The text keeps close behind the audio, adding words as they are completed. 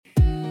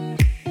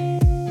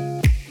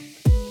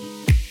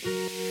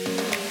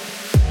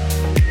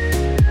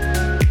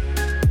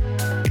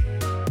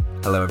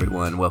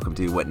everyone. Welcome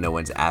to What No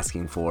One's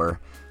Asking For.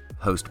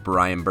 Host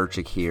Brian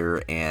Burchick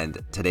here, and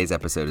today's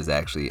episode is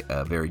actually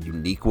a very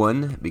unique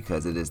one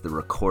because it is the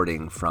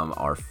recording from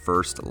our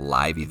first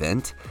live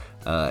event.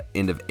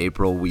 End of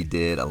April, we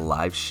did a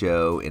live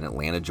show in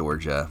Atlanta,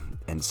 Georgia,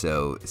 and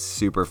so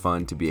super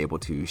fun to be able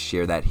to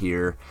share that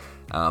here.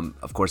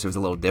 Of course, it was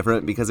a little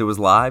different because it was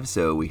live,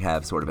 so we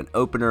have sort of an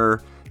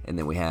opener, and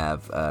then we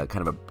have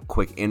kind of a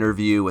quick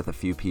interview with a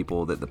few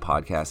people that the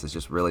podcast has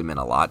just really meant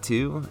a lot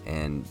to,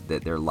 and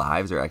that their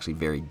lives are actually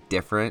very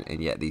different, and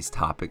yet these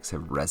topics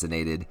have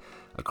resonated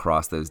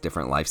across those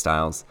different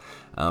lifestyles.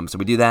 So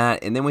we do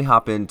that, and then we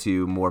hop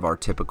into more of our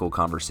typical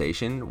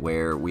conversation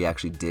where we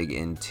actually dig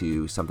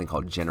into something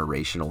called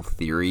generational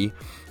theory,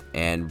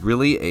 and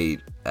really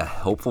a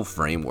helpful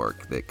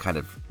framework that kind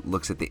of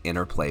looks at the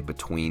interplay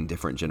between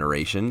different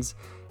generations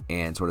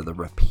and sort of the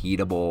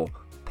repeatable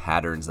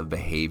patterns of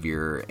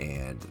behavior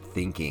and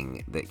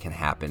thinking that can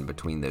happen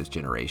between those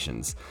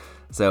generations.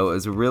 So it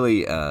was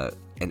really an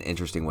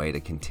interesting way to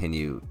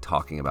continue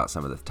talking about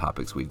some of the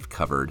topics we've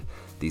covered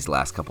these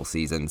last couple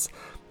seasons.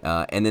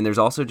 And then there's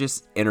also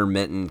just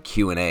intermittent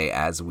Q&A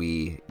as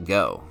we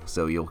go.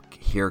 So you'll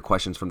hear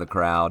questions from the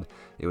crowd.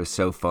 It was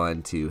so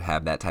fun to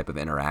have that type of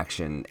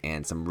interaction,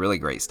 and some really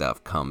great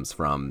stuff comes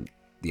from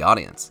the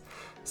audience.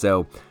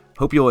 So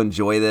hope you'll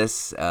enjoy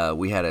this.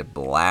 We had a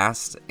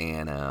blast,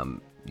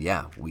 and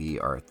yeah, we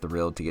are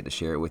thrilled to get to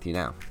share it with you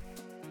now.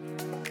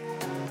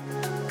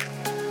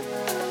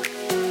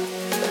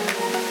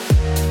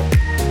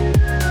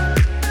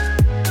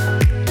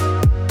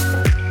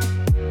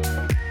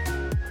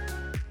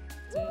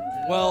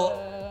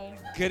 Well,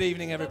 good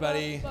evening,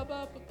 everybody.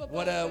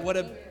 What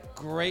a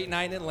great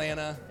night in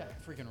Atlanta.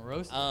 Freaking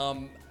roast.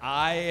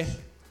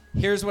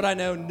 Here's what I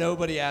know: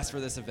 nobody asked for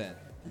this event.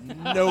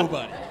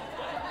 Nobody.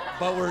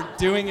 But we're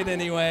doing it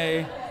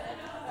anyway.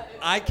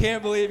 I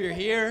can't believe you're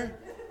here.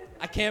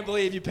 I can't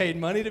believe you paid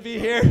money to be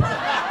here.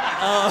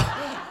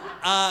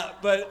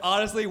 But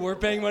honestly, we're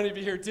paying money to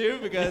be here too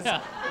because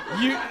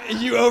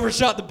you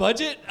overshot the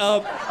budget.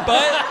 But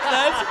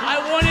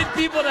I wanted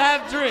people to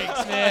have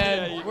drinks,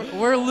 man.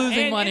 We're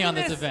losing And money isn't on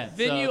this event.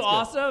 Venue so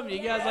awesome. You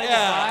guys like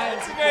yeah, the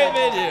it's vibe? a great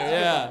venue.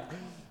 Yeah.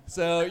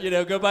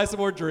 So go buy some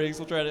more drinks.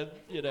 We'll try to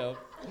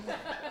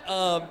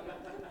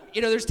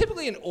there's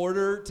typically an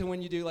order to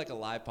when you do like a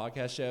live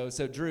podcast show.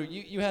 So Drew,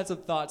 you had some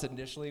thoughts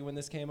initially when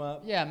this came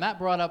up. Yeah, Matt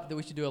brought up that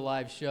we should do a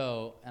live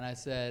show, and I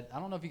said, I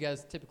don't know if you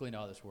guys typically know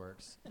how this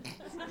works.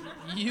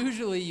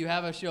 Usually you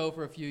have a show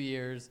for a few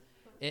years,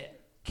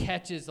 it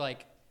catches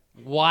like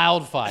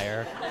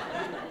wildfire,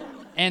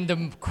 and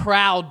the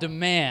crowd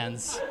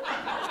demands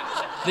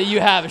that you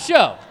have a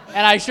show.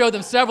 And I showed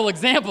them several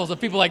examples of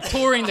people like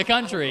touring the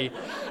country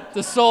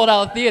to sold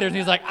out theaters, and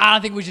he's like, I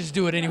don't think we should just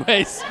do it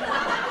anyways.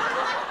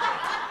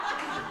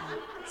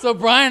 So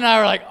Brian and I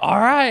were like, all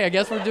right, I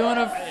guess we're doing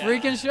a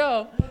freaking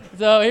show.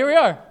 So here we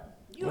are.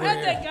 You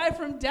had that guy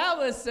from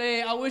Dallas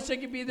say, I wish I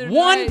could be there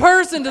One tonight.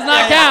 person does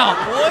not count.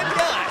 One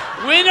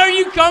guy. When are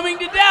you coming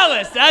to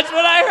Dallas? That's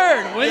what I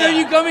heard. When are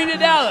you coming to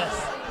Dallas?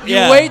 You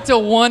wait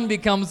till one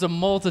becomes a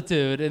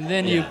multitude, and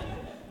then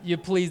you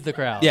please the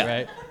crowd, Yeah.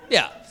 right?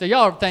 Yeah. So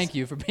y'all, thank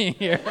you for being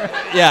here.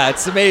 Yeah,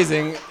 it's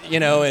amazing,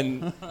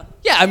 and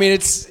yeah, I mean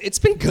it's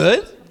been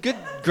good,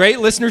 great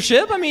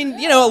listenership. I mean,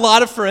 a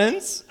lot of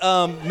friends.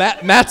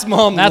 Matt's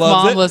mom Matt's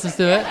loves mom it. listens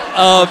to it.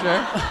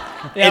 Sure.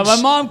 Yeah, And my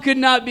sh- mom could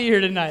not be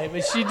here tonight,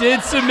 but she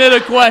did submit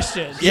a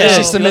question. Yeah, So-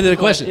 she submitted a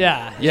question.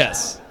 Yeah.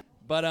 Yes.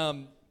 But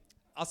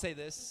I'll say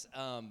this: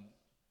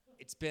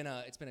 it's been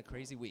a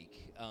crazy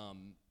week.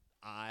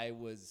 I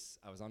was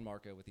on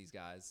Marco with these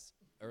guys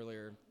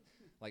earlier,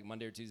 like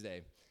Monday or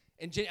Tuesday,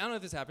 and I don't know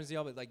if this happens to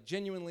y'all, but like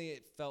genuinely,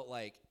 it felt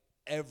like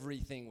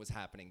everything was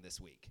happening this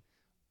week.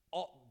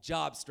 All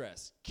job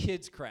stress,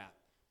 kids crap,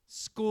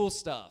 school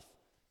stuff,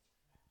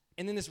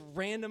 and then this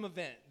random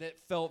event that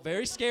felt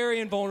very scary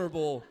and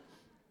vulnerable.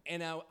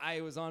 And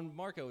I was on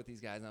Marco with these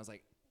guys, and I was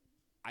like,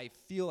 I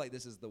feel like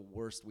this is the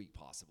worst week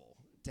possible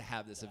to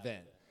have this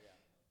event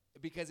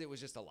because it was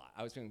just a lot.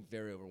 I was feeling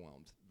very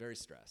overwhelmed, very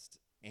stressed.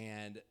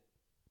 And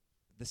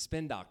the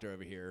spin doctor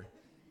over here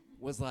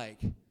was like,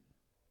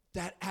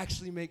 that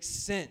actually makes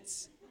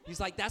sense. He's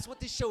like, that's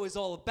what this show is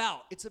all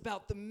about. It's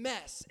about the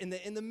mess in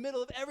the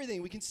middle of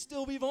everything. We can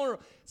still be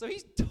vulnerable. So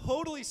he's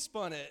totally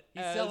spun it.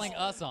 He's selling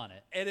us on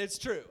it. And it's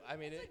true. I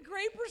mean, It's a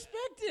great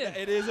perspective.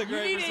 it is a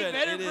great You need a perspective.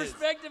 better It is.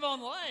 perspective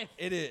on life.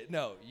 It is.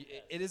 No,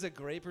 it is a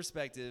great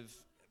perspective.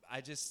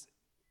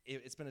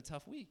 It's been a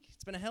tough week.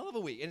 It's been a hell of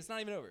a week. And it's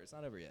not even over. It's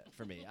not over yet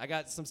for me. I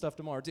got some stuff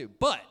tomorrow too.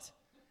 But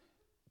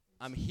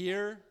I'm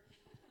here.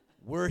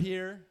 We're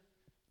here.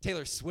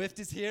 Taylor Swift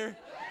is here.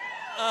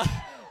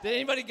 Did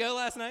anybody go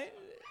last night?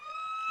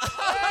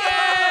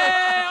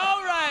 Yeah,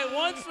 all right.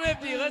 One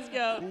Swiftie. Let's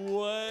go.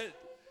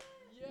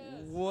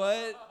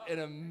 What an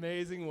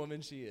amazing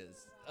woman she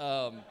is.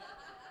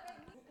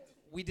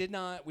 We did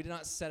not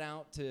set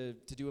out to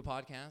do a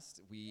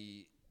podcast.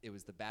 It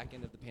was the back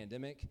end of the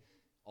pandemic.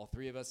 All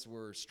three of us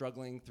were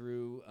struggling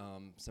through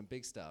some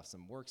big stuff,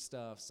 some work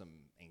stuff, some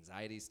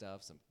anxiety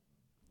stuff, some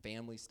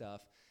family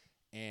stuff.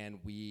 and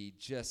we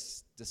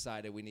just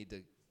decided we need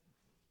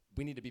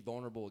to be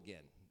vulnerable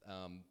again.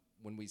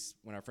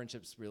 When our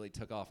friendships really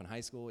took off in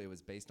high school, it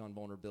was based on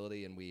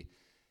vulnerability, and we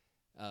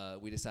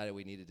decided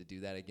we needed to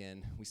do that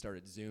again. We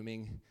started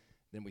Zooming.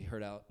 Then we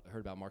heard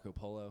about Marco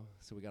Polo,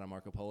 so we got on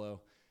Marco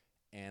Polo,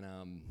 and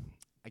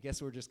I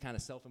guess we're just kind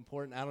of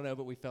self-important. I don't know,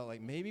 but we felt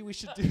like maybe we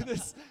should do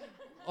this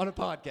on a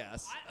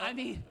podcast. I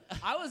mean,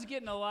 I was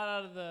getting a lot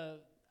out of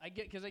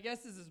because I guess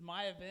this is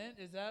my event.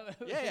 Is that?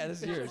 Yeah,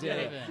 this is yours.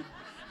 Yeah.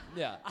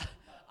 Yeah.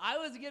 I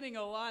was getting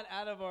a lot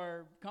out of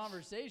our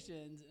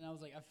conversations, and I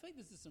was like, I feel like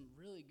this is some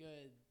really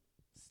good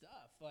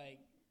stuff. Like,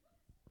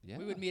 Yeah.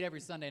 We would meet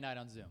every Sunday night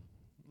on Zoom,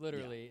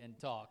 literally, and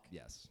talk.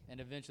 Yes. And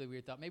eventually we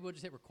thought maybe we'll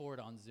just hit record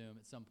on Zoom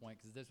at some point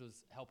because this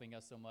was helping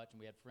us so much, and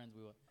we had friends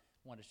we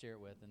wanted to share it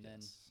with, and then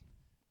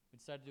we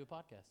decided to do a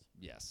podcast.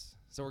 Yes.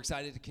 So we're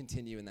excited to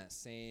continue in that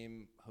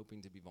same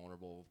hoping to be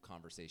vulnerable,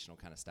 conversational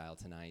kind of style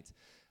tonight.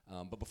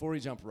 But before we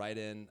jump right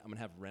in, I'm going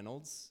to have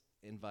Reynolds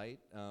invite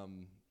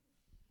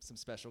some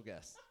special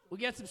guests. we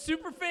got some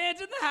super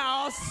fans in the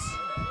house.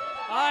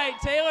 All right,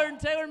 Taylor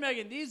and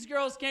Megan. These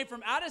girls came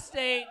from out of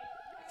state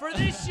for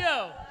this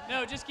show.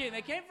 No, just kidding.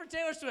 They came for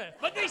Taylor Swift,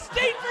 but they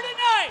stayed for the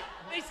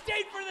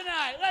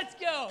night. Let's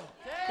go.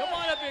 Come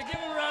on up here.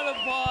 Give them a round of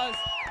applause.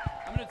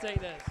 I'm gonna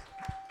take this.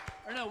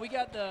 Or no, we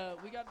got the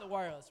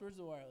wireless. Where's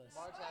the wireless?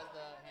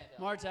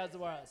 March has the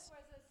wireless.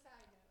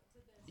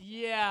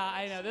 Yeah,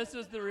 I know. This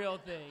was the real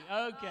thing.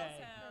 Okay.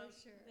 This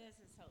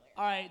is hilarious.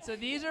 All right, so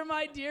these are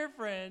my dear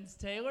friends,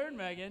 Taylor and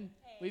Megan.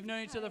 We've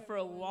known each other for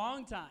a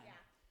long time.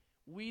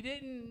 We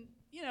didn't,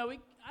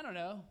 I don't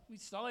know. We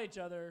saw each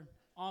other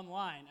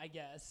online, I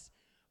guess.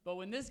 But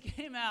when this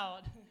came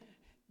out,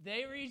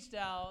 they reached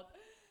out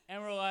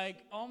and were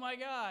like, oh my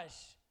gosh,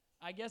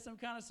 I guess I'm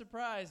kind of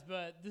surprised,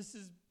 but this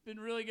has been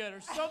really good,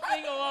 or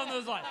something along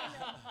those lines.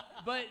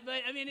 But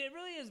I mean, it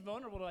really is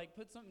vulnerable to like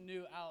put something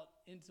new out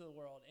into the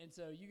world. And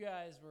so you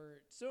guys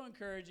were so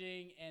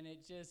encouraging, and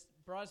it just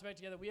brought us back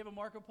together. We have a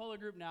Marco Polo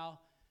group now.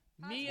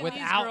 Me and these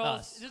Without girls.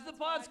 us. This is the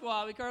Pod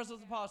Squad. We call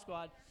ourselves the Pod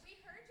Squad. We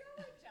heard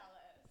y'all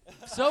were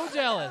jealous. So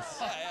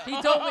jealous.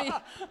 He told me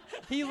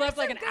he left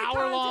like an Good hour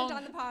content long.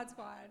 on the Pod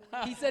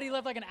Squad. He said he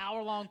left like an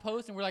hour-long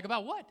post, and we're like,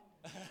 about what?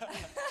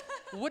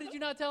 What did you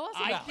not tell us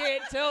I about?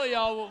 can't tell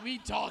y'all what we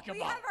talk We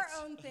about. have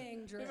our own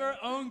thing, Drew. We have our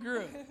own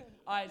group.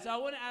 All right, so I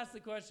want to ask the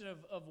question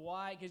of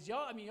why, because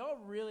y'all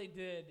really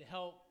did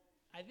help,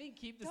 I think,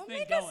 keep this Don't thing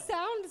make going. us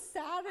sound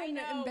sad I and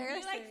know,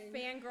 embarrassing.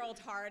 we like fangirled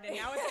hard, and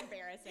now it's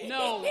embarrassing.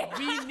 No,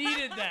 we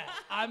needed that.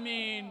 I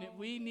mean,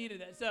 we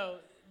needed that. So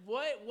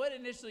what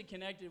initially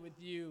connected with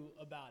you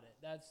about it?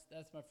 That's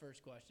my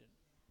first question.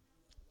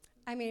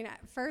 I mean,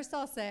 first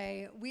I'll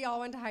say, we all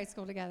went to high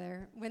school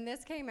together. When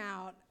this came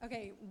out,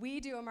 okay, we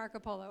do a Marco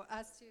Polo,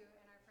 us two and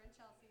our friend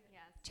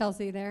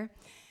Chelsea there.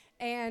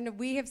 And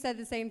we have said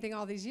the same thing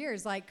all these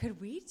years. Like,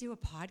 could we do a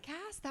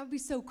podcast? That would be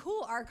so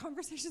cool. Our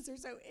conversations are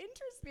so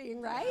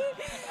interesting, right?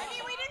 I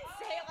mean, we didn't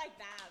say it like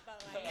that,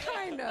 but like.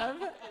 Kind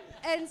of.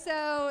 And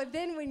so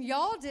then when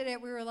y'all did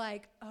it, we were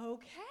like,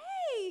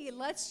 okay,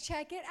 let's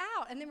check it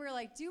out. And then we were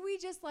like, do we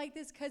just like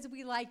this because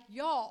we like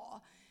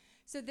y'all?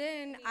 So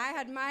then I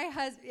had my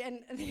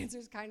husband, and the answer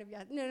is kind of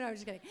yes. No, I'm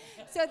just kidding.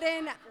 So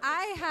then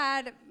I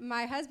had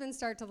my husband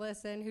start to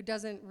listen, who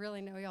doesn't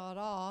really know y'all at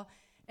all.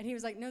 And he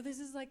was like, no, this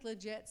is like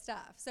legit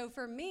stuff. So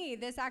for me,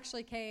 this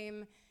actually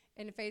came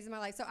in a phase of my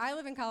life. So I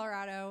live in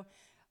Colorado.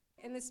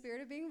 In the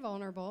spirit of being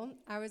vulnerable,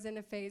 I was in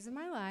a phase of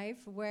my life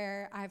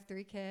where I have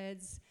 3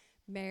 kids,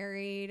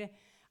 married.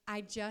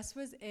 I just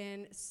was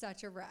in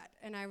such a rut.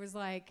 And I was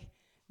like,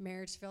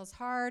 marriage feels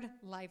hard,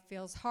 life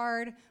feels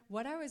hard.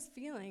 What I was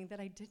feeling that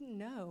I didn't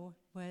know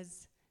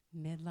was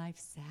midlife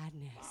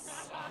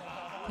sadness.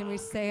 Can we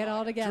say it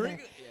all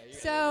together?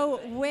 So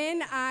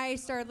when I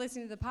started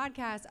listening to the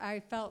podcast,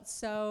 I felt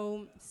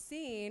so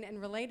seen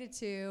and related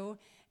to.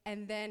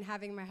 And then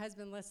having my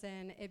husband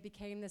listen, it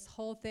became this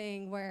whole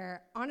thing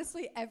where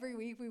honestly every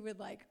week we would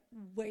like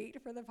wait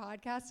for the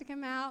podcast to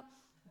come out,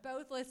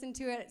 both listen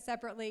to it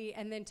separately,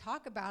 and then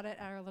talk about it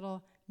at our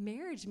little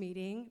marriage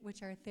meeting,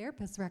 which our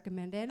therapist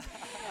recommended.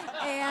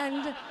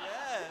 And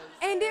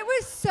it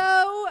was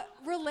so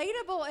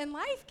relatable and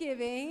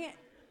life-giving.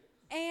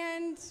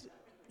 And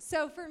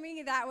so for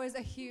me, that was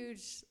a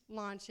huge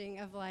launching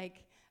of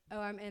like, oh,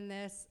 I'm in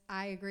this.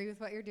 I agree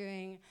with what you're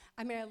doing.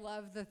 I mean, I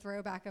love the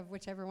throwback of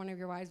whichever one of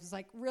your wives was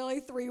like, really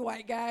 3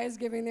 white guys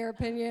giving their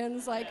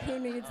opinions? Like, who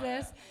needs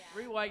this?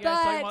 3 white guys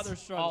talking But- about their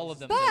struggles. All of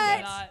them.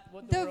 But Not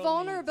what the world needs.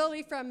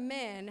 vulnerability from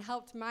men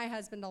helped my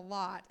husband a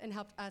lot and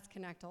helped us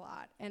connect a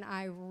lot. And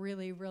I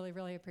really, really,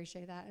 really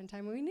appreciate that in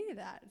time when we needed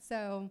that.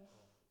 So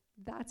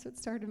that's what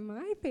started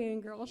my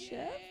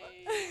fangirlship.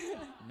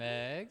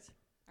 Megs?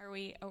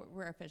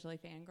 We're officially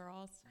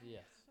fangirls.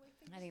 Yes.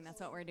 I think that's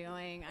what we're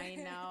doing. I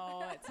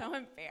know, it's so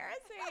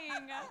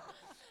embarrassing.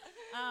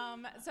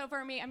 So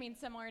for me, I mean,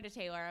 similar to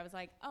Taylor, I was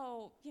like,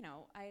 oh,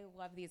 I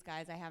love these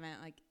guys. I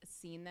haven't like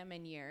seen them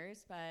in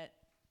years, but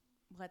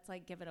let's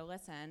like give it a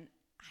listen.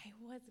 I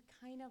was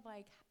kind of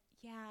like,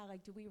 yeah,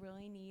 like, do we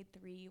really need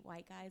 3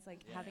 white guys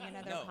like having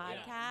another No,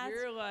 podcast?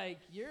 You're like,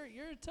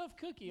 you're a tough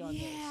cookie on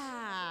this.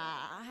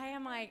 I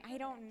am like, I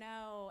don't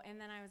know. And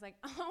then I was like,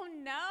 oh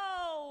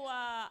no,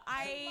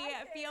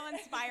 I feel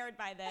inspired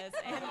by this.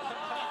 And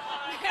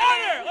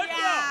Let's go.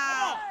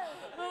 yeah.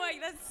 I'm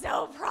like, that's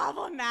so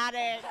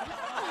problematic.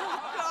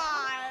 Oh,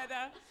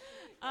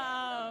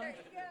 God.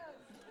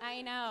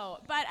 I know.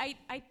 But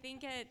I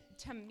think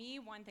to me,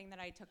 one thing that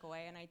I took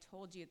away, and I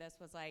told you this,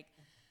 was like,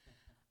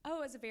 oh,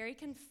 it was very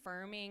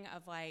confirming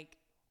of like,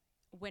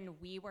 when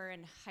we were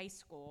in high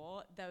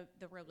school,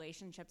 the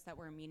relationships that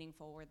were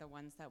meaningful were the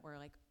ones that were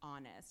like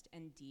honest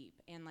and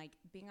deep. And like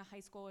being a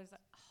high school is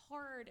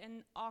hard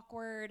and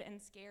awkward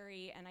and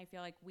scary. And I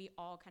feel like we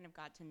all kind of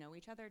got to know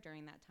each other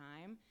during that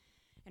time.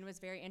 And it was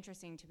very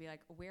interesting to be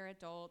like, we're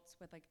adults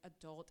with like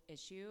adult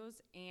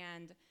issues,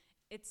 and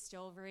it's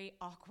still very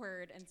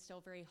awkward and still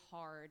very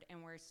hard,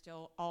 and we're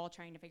still all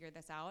trying to figure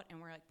this out, and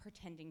we're like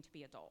pretending to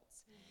be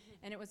adults.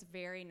 And it was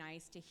very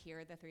nice to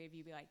hear the 3 of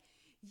you be like,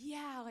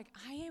 yeah, like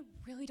I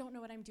really don't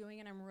know what I'm doing,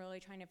 and I'm really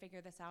trying to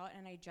figure this out,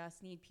 and I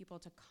just need people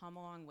to come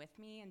along with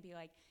me and be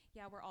like,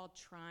 yeah, we're all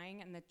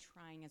trying, and the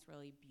trying is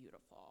really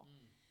beautiful.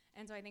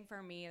 And so I think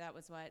for me, that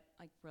was what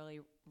like really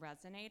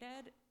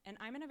resonated. And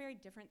I'm in a very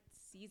different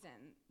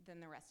season than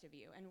the rest of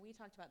you. And we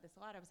talked about this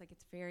a lot. I was like,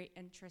 it's very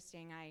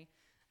interesting. I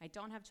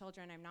don't have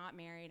children. I'm not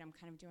married. I'm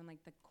kind of doing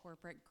like the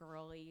corporate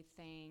girly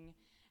thing.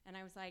 And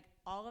I was like,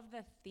 all of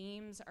the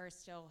themes are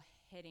still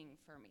hitting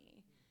for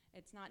me.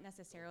 It's not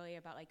necessarily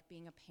about like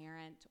being a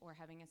parent or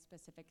having a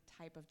specific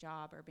type of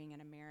job or being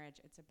in a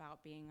marriage. It's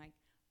about being like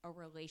a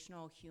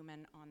relational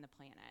human on the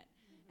planet.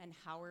 And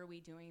how are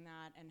we doing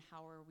that? And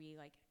how are we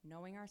like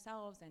knowing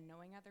ourselves and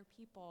knowing other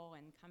people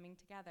and coming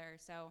together?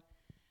 So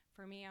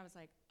for me, I was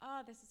like, oh,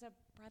 this is a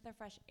breath of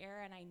fresh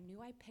air. And I knew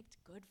I picked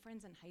good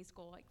friends in high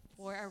school like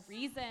for a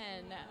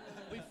reason.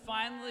 We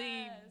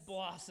finally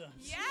blossomed.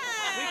 Yes.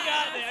 We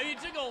got there. I mean,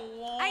 it took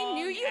a long I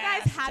knew you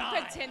guys had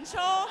time.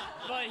 potential.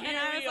 But here and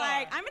I was we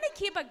like, are. I'm going to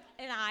keep an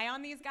eye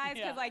on these guys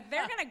because Yeah. like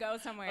they're going to go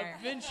somewhere.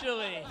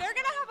 Eventually. They're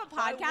going to have a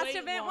I podcast wait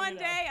event long one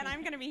enough. day, and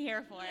I'm going to be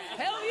here for it.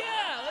 Hell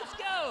yeah, let's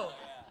go.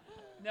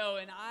 No,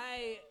 and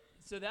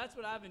so that's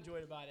what I've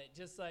enjoyed about it.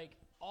 Just like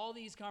all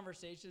these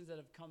conversations that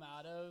have come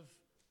out of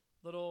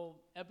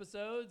little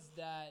episodes,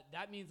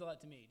 that means a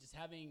lot to me. Just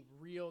having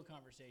real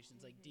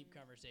conversations, like deep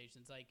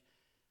conversations. Like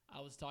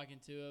I was talking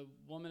to a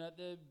woman at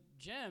the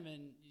gym,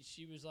 and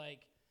she was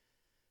like,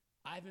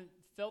 I haven't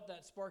felt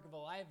that spark of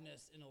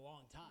aliveness in a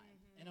long time.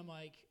 And I'm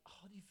like,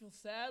 oh, do you feel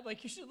sad?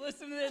 Like, you should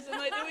listen to this. And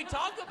like, then we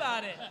talk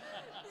about it.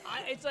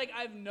 It's like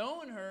I've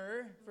known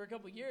her for a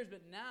couple years,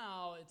 but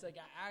now it's like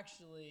I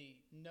actually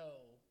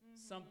know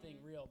something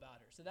real about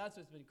her. So that's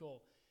what's been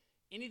cool.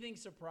 Anything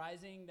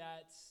surprising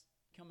that's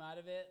come out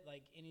of it?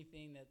 Like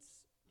anything that's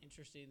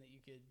interesting that you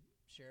could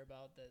share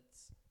about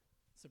that's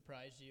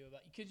surprised you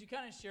about? Because you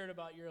kind of shared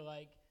about your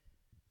like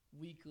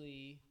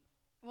weekly.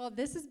 Well,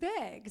 this is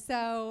big.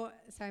 So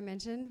I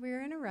mentioned we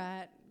were in a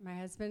rut. My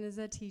husband is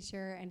a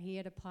teacher, and he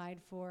had applied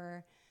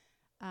for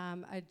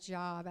a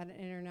job at an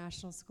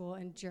international school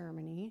in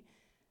Germany.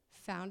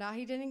 Found out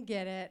he didn't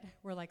get it.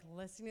 We're like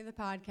listening to the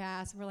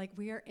podcast. We're like,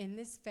 we are in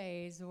this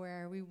phase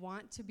where we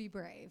want to be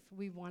brave.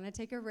 We want to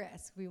take a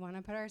risk. We want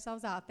to put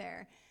ourselves out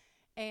there.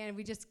 And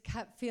we just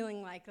kept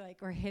feeling like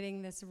we're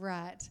hitting this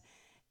rut.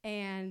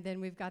 And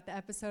then we've got the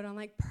episode on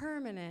like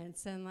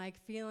permanence and like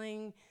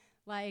feeling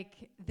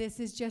like this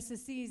is just a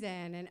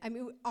season. And I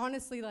mean,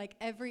 honestly, like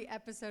every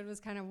episode was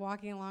kind of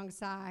walking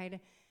alongside.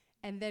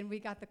 And then we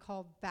got the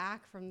call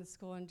back from the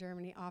school in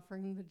Germany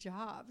offering the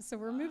job. So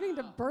we're moving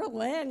to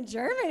Berlin,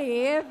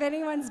 Germany, if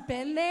anyone's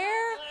been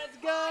there. Let's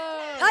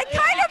go. Like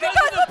kind of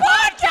because of the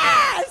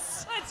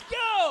podcast. Let's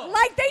go.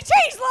 Like they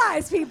changed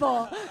lives,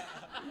 people.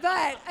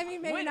 But I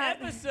mean, maybe What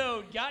not.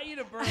 episode got you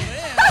to Berlin?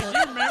 Do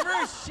you remember?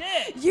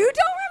 Shit. You don't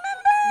remember?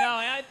 No,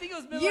 I think it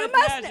was Midlife You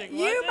must Magic.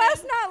 you wasn't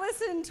must it? not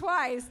listen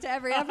twice to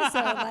every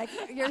episode. Like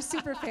you're a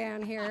super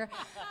fan here.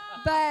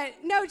 But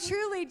no,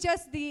 truly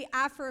just the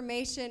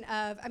affirmation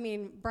of, I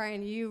mean,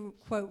 Brian, you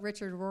quote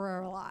Richard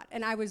Rohr a lot.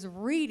 And I was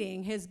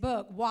reading his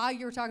book while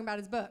you were talking about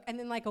his book. And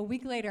then like a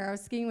week later, I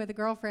was skiing with a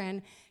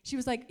girlfriend. She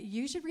was like,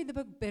 you should read the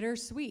book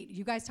Bittersweet.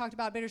 You guys talked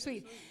about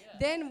Bittersweet.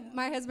 Then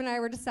my husband and I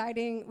were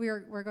deciding,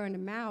 we're going to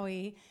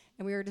Maui.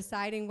 And we were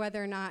deciding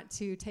whether or not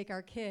to take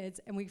our kids.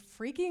 And we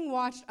freaking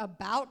watched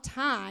About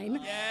Time.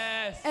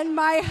 Yes. And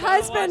my Gotta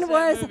husband watch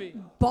that was movie.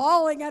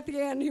 bawling at the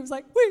end. He was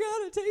like, we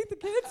gotta take the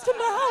kids to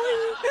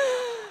Maui.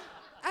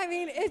 I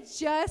mean, it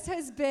just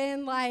has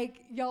been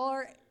like, y'all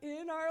are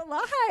in our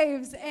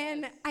lives.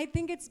 And I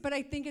think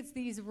it's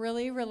these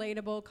really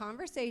relatable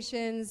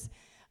conversations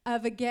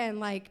of, again,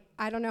 like,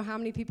 I don't know how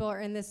many people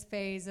are in this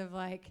phase of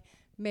like,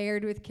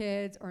 married with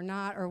kids or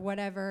not or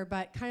whatever,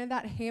 but kind of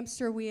that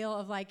hamster wheel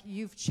of like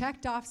you've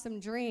checked off some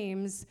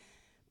dreams,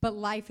 but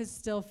life is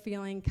still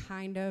feeling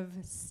kind of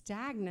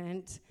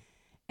stagnant.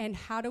 And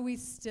how do we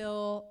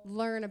still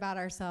learn about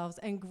ourselves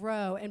and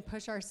grow and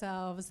push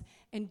ourselves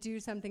and do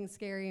something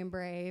scary and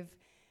brave?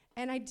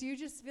 And I do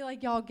just feel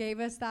like y'all gave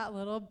us that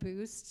little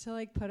boost to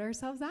like put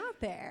ourselves out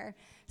there.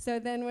 So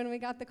then when we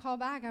got the call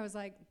back, I was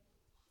like,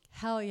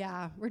 hell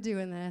yeah, we're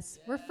doing this.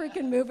 We're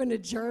freaking moving to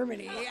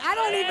Germany. I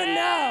don't even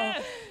know.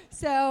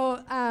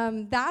 So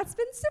that's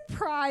been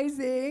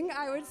surprising,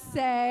 I would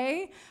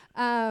say.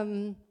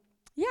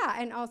 Yeah,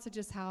 and also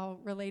just how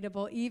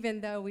relatable,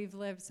 even though we've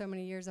lived so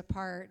many years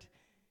apart,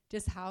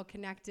 just how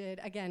connected,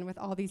 again, with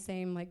all these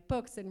same like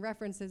books and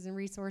references and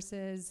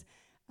resources,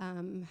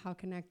 how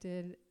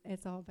connected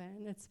it's all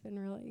been. It's been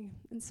really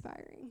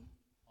inspiring.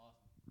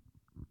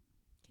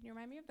 Can you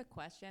remind me of the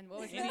question? What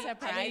was Any-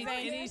 surprising?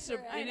 Anything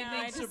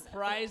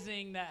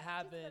surprising that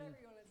happened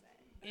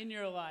in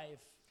your life?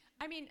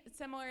 I mean,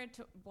 similar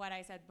to what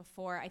I said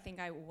before, I think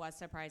I was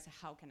surprised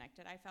how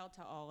connected I felt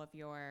to all of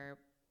your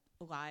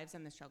lives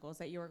and the struggles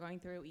that you were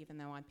going through, even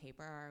though on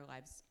paper our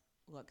lives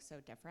look so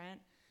different.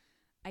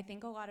 I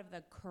think a lot of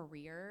the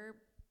career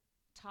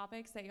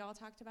topics that y'all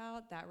talked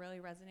about, that really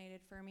resonated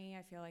for me.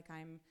 I feel like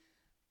I'm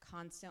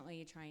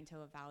constantly trying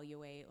to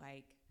evaluate,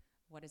 like,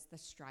 what is the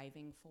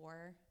striving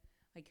for?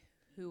 Like,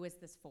 who is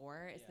this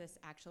for? Is this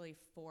actually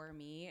for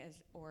me?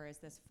 Or is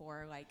this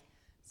for, like,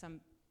 some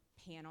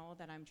panel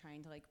that I'm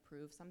trying to, like,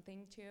 prove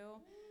something to?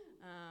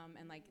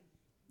 And, like,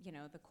 you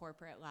know, the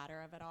corporate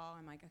ladder of it all,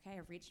 I'm like, okay,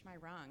 I've reached my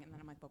rung. And then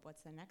I'm like, but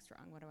what's the next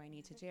rung? What do I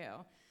need to do?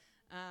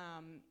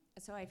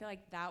 So I feel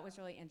like that was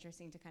really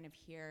interesting to kind of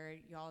hear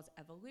y'all's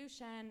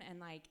evolution and,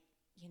 like,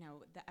 you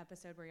know, the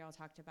episode where y'all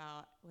talked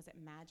about, was it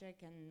magic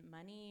and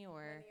money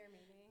or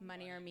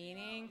money or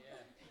meaning?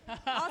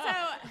 Also,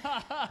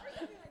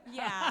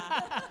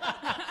 yeah.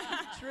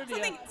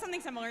 Trivia.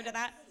 something similar to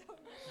that.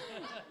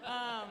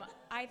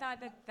 I thought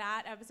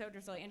that episode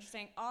was really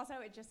interesting. Also,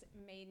 it just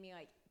made me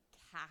like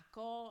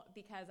cackle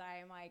because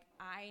I'm like,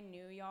 I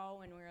knew y'all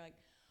when we were like,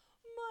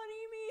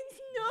 money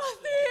means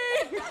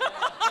nothing.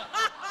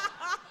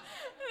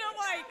 And I'm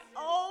like,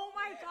 oh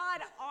my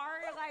God,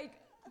 our like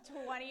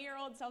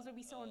 20-year-old selves would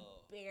be so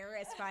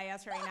embarrassed by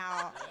us right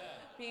now.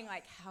 Being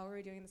like, how are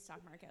we doing the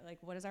stock market? Like,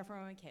 what does our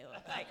 401k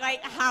look like?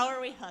 Like, how are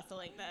we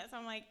hustling this?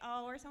 I'm like,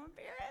 oh, we're so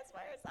embarrassed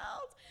by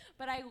ourselves.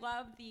 But I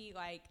love the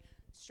like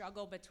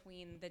struggle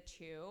between the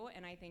two.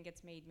 And I think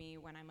it's made me,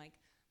 when I'm like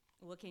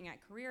looking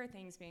at career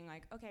things, being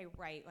like, okay,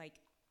 right, like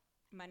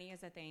money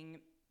is a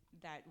thing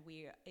that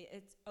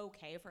it's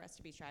okay for us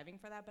to be striving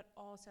for that, but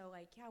also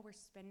like, yeah, we're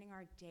spending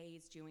our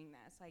days doing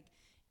this. Like,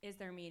 is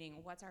there meaning?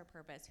 What's our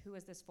purpose? Who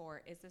is this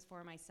for? Is this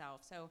for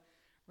myself? So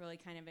really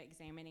kind of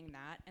examining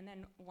that. And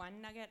then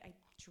one nugget I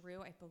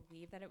drew, I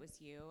believe that it was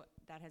you,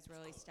 that has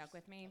really stuck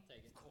with me. I'll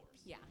take it. Of course.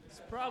 Yeah.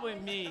 It's probably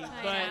me,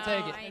 I but know,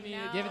 Take it. I I mean,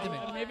 know, give it to me.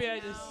 maybe I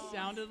know. just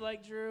sounded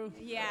like Drew.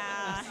 Yeah.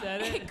 I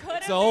said it. It could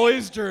have It's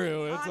always been,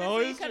 true. It's honestly,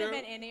 always it could have true.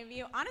 been any of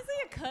you. Honestly,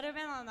 it could have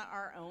been on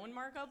our own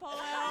Marco Polo.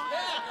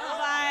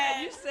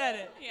 But You said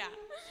it. yeah.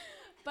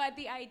 But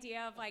the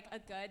idea of like a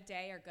good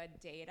day or good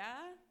data,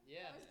 Yeah.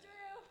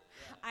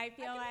 I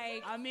feel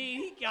like I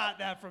mean, he got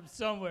that from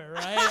somewhere,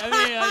 right? I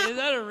mean, is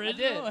that I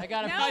original? did. I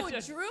got it. no, from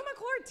Drew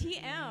McClure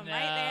TM No.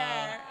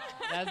 right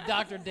there. That's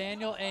Dr.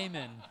 Daniel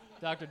Amen.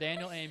 Dr.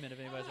 Daniel Amen, if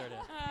anybody's heard it.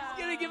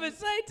 He's gonna give a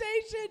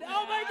citation.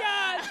 Oh my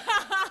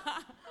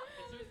God.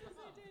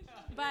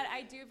 But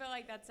I do feel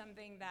like that's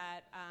something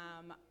that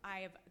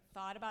I've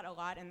thought about a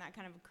lot, and that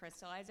kind of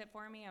crystallized it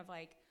for me of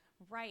like,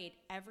 right,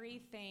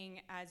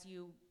 everything as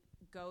you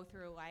go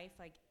through life,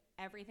 like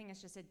everything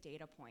is just a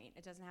data point.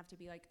 It doesn't have to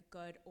be like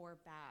good or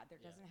bad. There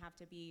doesn't have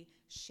to be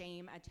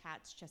shame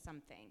attached to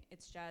something.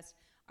 It's just,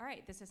 all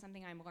right, this is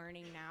something I'm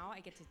learning now. I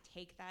get to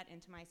take that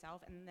into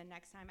myself, and then the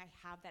next time I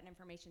have that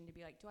information to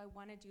be like, do I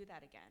want to do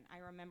that again? I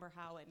remember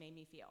how it made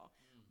me feel.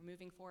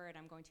 Moving forward,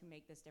 I'm going to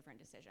make this different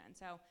decision.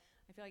 So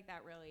I feel like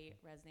that really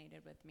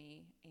resonated with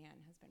me and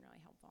has been really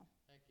helpful.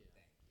 Thank you.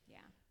 Yeah.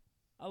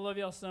 I love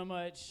y'all so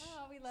much.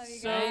 Oh, we love you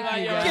So guys. glad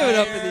you y'all guys. Give it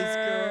up for here. these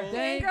girls.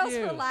 Thank Girls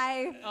you. for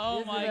life. Oh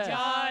You're the my best.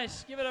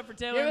 gosh. Give it up for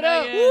Taylor Give and it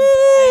up. Megan.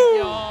 Thank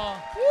y'all.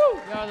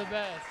 Y'all are the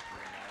best.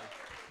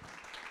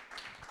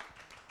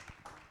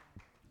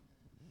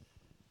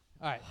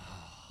 All right.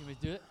 Can we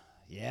do it?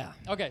 Yeah.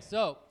 Okay,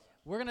 so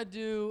we're going to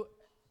do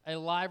a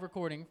live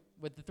recording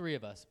with the three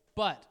of us.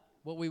 But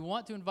what we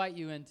want to invite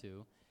you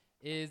into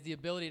is the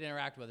ability to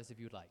interact with us if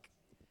you'd like.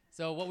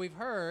 So what we've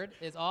heard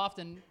is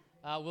often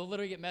we'll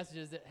literally get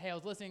messages that, hey, I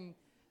was listening.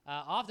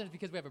 Often it's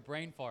because we have a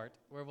brain fart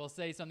where we'll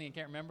say something and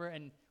can't remember,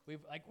 and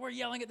we're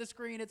yelling at the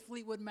screen, it's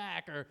Fleetwood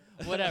Mac or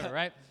whatever,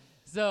 right?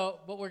 So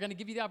what we're going to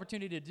give you the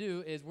opportunity to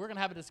do is we're going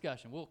to have a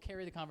discussion. We'll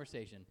carry the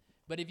conversation.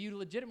 But if you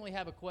legitimately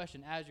have a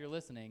question as you're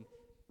listening,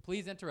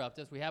 please interrupt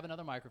us. We have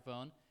another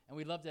microphone, and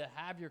we'd love to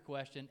have your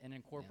question and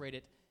incorporate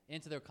it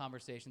into their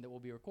conversation that will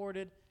be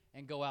recorded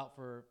and go out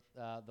for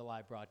the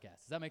live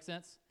broadcast. Does that make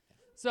sense?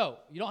 So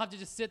you don't have to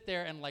just sit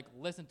there and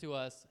listen to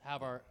us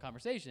have our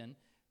conversation.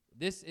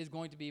 This is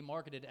going to be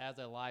marketed as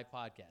a live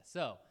podcast.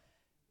 So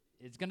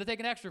it's going to take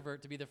an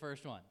extrovert to be the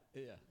first one.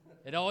 Yeah.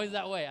 It always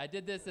that way. I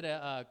did this at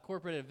a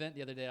corporate event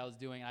the other day I was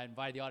doing. I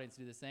invited the audience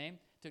to do the same.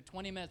 It took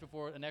 20 minutes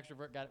before an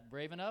extrovert got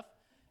brave enough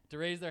to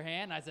raise their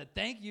hand. I said,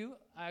 thank you.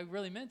 I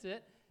really meant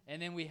it.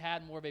 And then we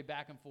had more of a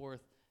back and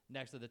forth,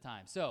 next to the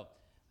time. So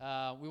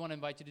we want to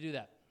invite you to do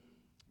that.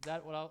 Is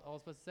that what I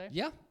was supposed to say?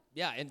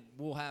 Yeah, and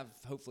we'll have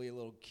hopefully a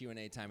little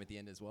Q&A time at the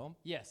end as well.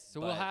 Yes. So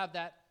we'll have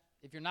that.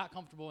 If you're not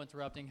comfortable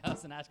interrupting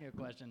us and asking a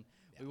question,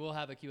 we will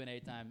have a Q&A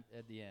time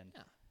at the end.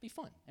 Yeah, be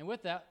fun. And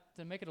with that,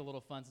 to make it a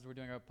little fun since we're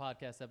doing our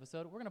podcast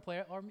episode, we're going to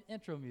play our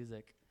intro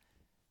music.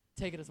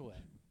 Take it away.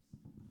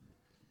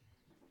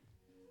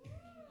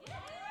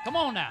 Come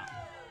on now.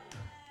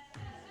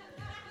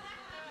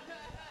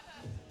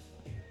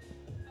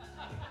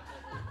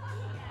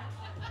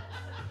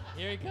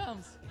 Here he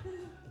comes.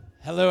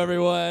 Hello,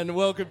 everyone.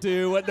 Welcome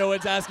to What No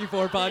One's Asking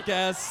For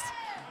podcast.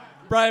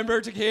 Brian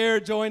Burchick here,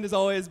 joined as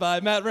always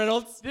by Matt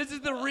Reynolds. This is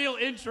the real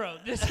intro.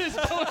 This is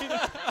going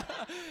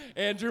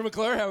And Drew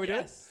McClure. How are we doing?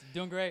 Yes,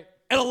 doing great.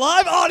 And a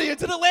live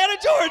audience in Atlanta,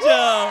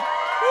 Georgia.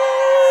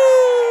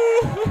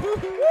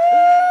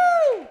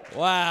 Woo!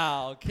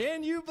 Wow.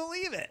 Can you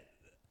believe it?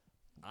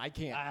 I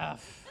can't.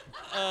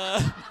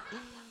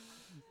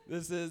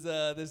 This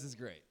is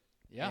great.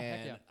 Yeah, heck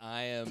And yeah.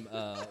 I am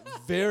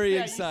very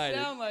excited.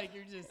 You sound like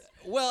you're just.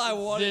 Well, I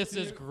wanted This to.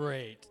 is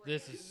great.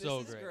 This is so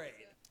This is great. great.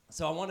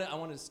 So I wanted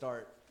to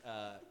start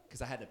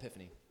because I had an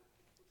epiphany,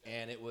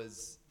 and it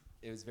was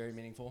very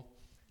meaningful.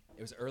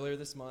 It was earlier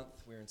this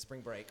month. We were in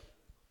spring break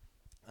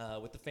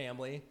with the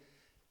family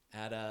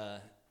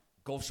at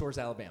Gulf Shores,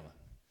 Alabama.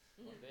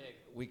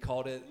 We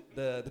called it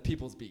the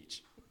People's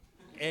Beach,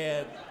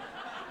 and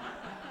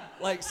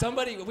like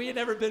we had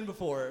never been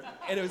before,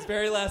 and it was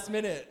very last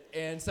minute,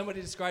 and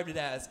somebody described it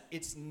as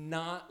it's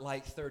not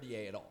like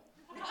 30A at all.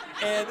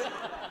 And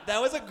that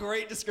was a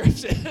great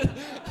description.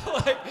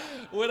 Like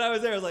when I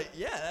was there, I was like,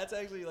 yeah, that's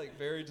actually like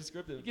very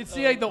descriptive. You can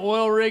see like the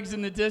oil rigs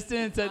in the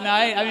distance at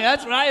night. I mean,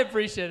 that's what I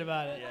appreciate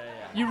about it. Yeah.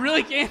 You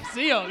really can't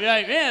see them. You're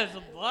like, man,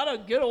 there's a lot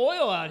of good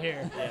oil out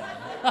here.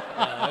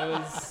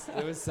 Yeah,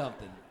 it was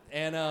something.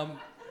 And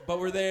but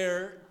we're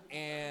there,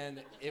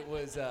 and it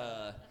was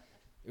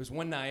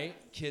one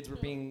night. Kids were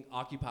being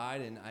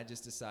occupied, and I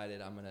just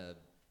decided I'm gonna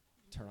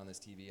turn on this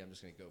TV. I'm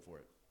just gonna go for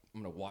it.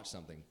 I'm gonna watch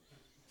something.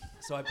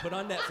 So I put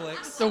on Netflix.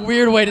 It's a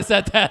weird way to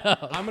set that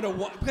up. I'm gonna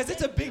because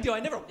it's a big deal. I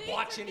never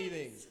watch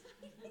anything,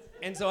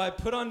 and so I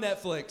put on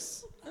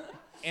Netflix,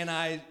 and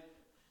I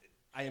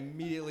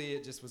immediately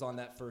it just was on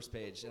that first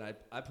page, and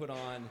I put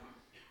on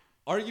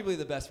arguably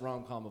the best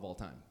rom-com of all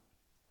time,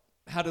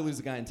 How to Lose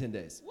a Guy in 10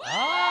 Days.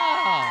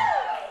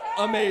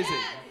 Amazing.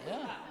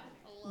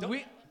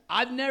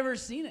 I've never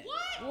seen it.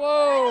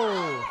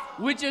 Whoa.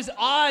 Which is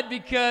odd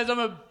because I'm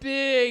a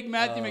big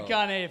Matthew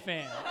McConaughey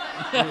fan.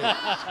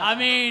 I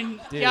mean,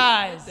 Dude.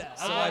 guys.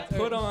 So I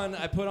put on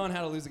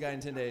How to Lose a Guy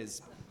in 10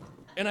 Days,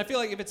 and I feel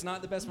like if it's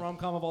not the best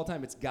rom-com of all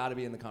time, it's got to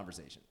be in the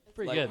conversation.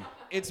 Pretty good.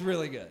 It's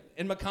really good.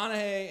 And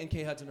McConaughey and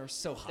Kate Hudson are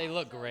so hot. They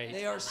look great.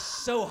 They are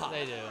so hot.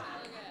 They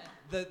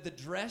do. The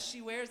dress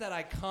she wears, that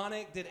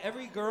iconic. Did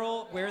every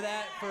girl wear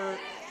that for?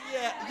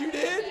 Yeah, you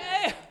did.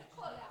 Yeah.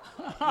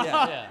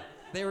 Yeah.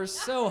 They were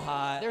so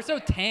hot. They're so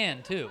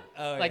tan too.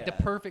 Oh, like yeah.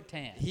 the perfect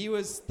tan. He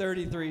was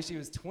 33, she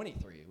was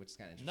 23, which is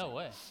kind of interesting. No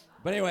way.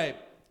 But anyway,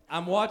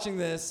 I'm watching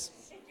this,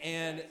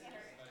 and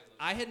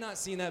I had not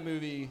seen that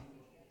movie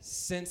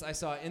since I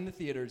saw it in the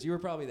theaters. You were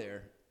probably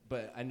there,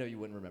 but I know you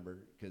wouldn't remember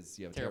because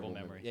you have a terrible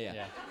memory.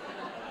 Yeah.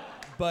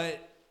 But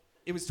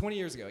it was 20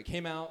 years ago. It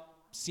came out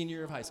senior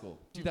year of high school,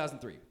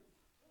 2003.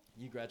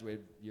 You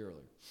graduated a year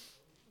earlier.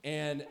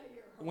 And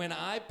when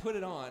I put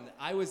it on,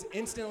 I was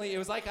instantly, it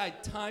was like I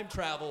time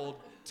traveled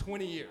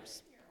 20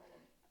 years.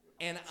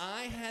 And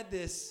I had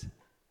this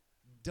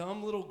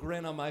dumb little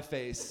grin on my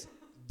face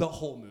the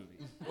whole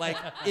movie. Like,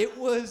 it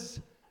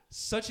was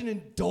such an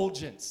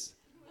indulgence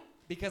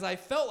because I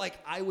felt like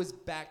I was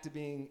back to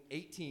being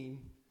 18.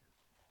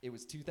 It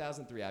was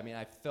 2003. I mean,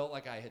 I felt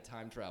like I had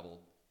time traveled.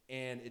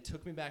 And it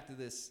took me back to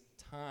this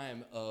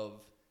time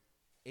of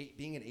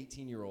being an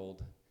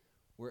 18-year-old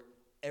where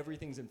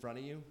everything's in front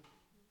of you.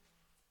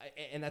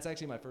 And that's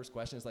actually my first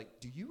question is like,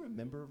 do you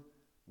remember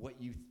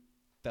what you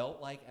felt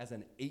like as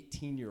an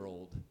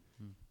 18-year-old?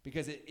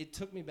 Because it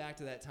took me back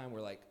to that time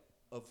where like,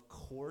 of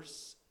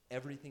course,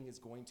 everything is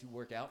going to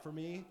work out for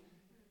me.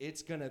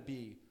 It's going to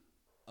be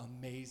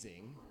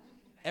amazing.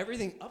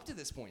 Everything up to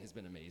this point has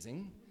been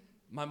amazing.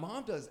 My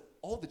mom does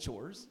all the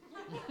chores.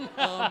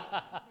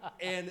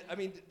 And I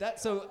mean,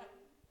 so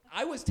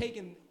I was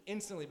taken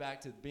instantly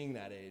back to being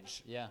that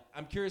age. Yeah.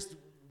 I'm curious,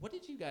 what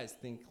did you guys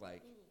think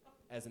like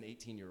as an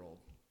 18-year-old?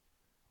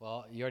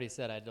 Well, you already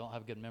said I don't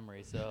have good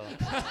memory, so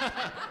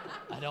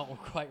I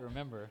don't quite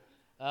remember.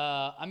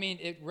 I mean,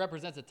 it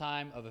represents a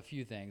time of a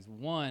few things.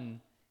 One,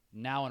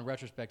 now in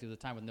retrospect, it was a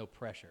time with no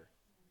pressure.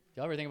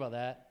 Y'all ever think about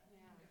that? Yeah.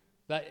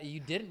 But you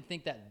didn't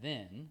think that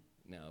then.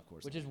 No, of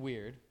course Which not. is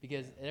weird,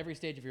 because at every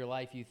stage of your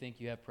life, you think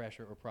you have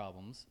pressure or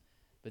problems.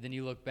 But then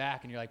you look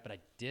back and you're like, but I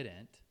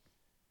didn't.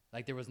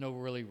 Like there was no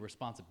really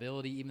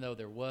responsibility, even though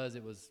there was,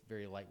 it was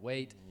very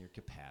lightweight. And your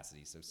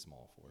capacity so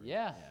small for it.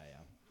 Yeah.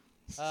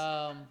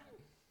 Yeah.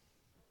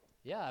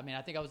 Yeah, I mean,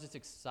 I think I was just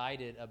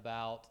excited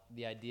about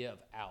the idea of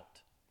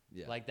out.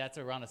 Yeah. Like that's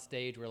around a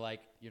stage where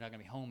like you're not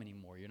gonna be home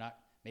anymore. You're not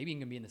maybe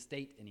even gonna be in the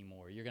state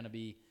anymore. You're gonna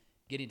be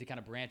getting to kind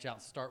of branch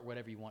out, start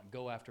whatever you want,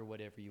 go after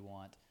whatever you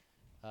want.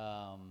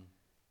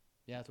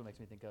 Yeah, that's what makes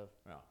me think of.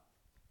 Wow.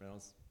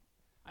 Reynolds?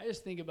 I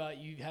just think about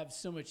you have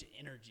so much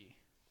energy,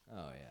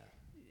 Oh,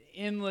 yeah.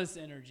 endless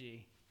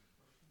energy.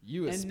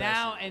 You And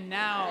especially.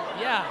 now,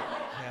 yeah.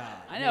 Yeah.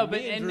 I know, Me but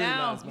and and Drew, now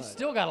not as You much.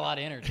 still got a lot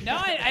of energy. No,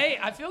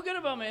 I feel good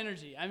about my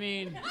energy. I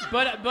mean,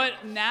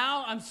 but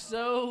now I'm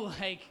so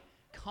like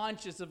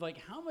conscious of like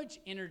how much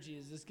energy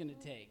is this gonna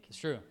take It's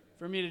true.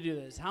 for me to do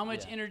this? How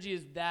much Yeah. energy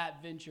is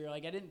that venture?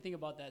 Like I didn't think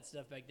about that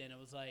stuff back then. It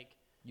was like,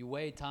 You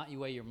weigh time, you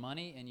weigh your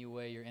money, and you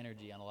weigh your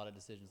energy on a lot of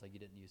decisions like you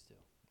didn't used to.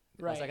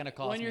 right. What's that gonna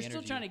cost when me you're still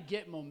energy? trying to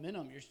get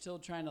momentum, you're still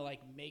trying to like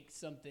make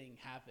something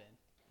happen.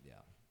 Yeah.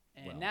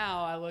 And Well.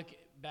 now I look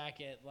back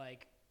at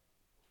like,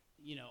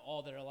 you know,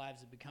 all that our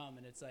lives have become,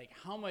 and it's like,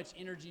 how much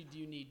energy do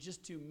you need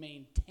just to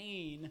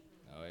maintain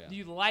Oh, yeah.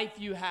 the life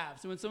you have?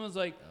 So when someone's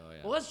like, Oh, yeah.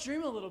 well, let's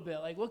dream a little bit.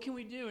 Like, what can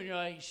we do? And you're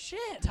like,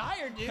 shit,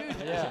 tired, dude.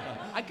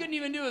 I couldn't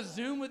even do a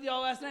Zoom with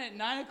y'all last night at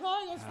 9 o'clock.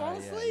 I was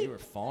falling Yeah, asleep. you were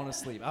falling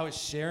asleep. I was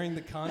sharing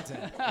the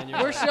content. And you're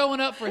We're like, showing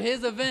up for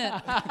his event,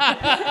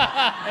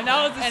 And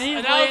I was and he's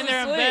and I was laying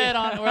there in asleep. bed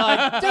on. We're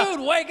like, dude,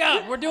 wake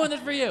up! We're doing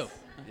this for you.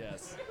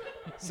 yes.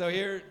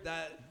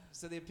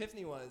 So the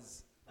epiphany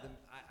was,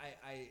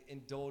 I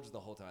indulged the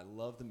whole time. I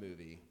love the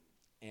movie.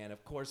 And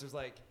of course, there's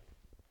like,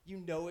 you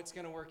know it's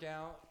going to work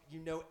out. You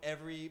know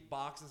every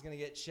box is going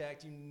to get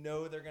checked. You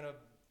know they're going to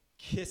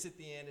kiss at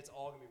the end. It's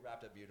all going to be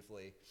wrapped up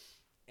beautifully.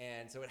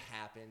 And so it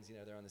happens. You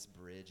know, they're on this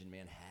bridge in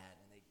Manhattan,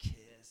 and they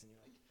kiss, and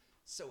you're like,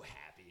 so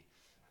happy.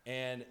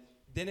 And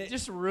then it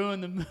Just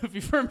ruined the movie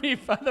for me,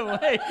 by the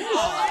way.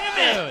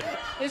 Dude,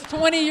 it's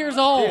 20 years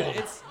old.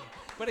 Dude,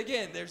 but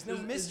again, there's no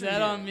mystery. Is that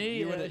here. on me?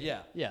 You would've-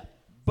 yeah. Yeah.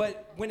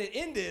 But when it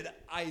ended,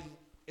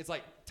 it's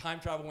like time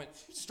travel went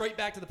straight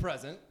back to the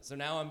present. So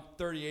now I'm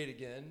 38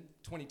 again,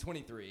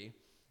 2023,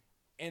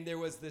 and there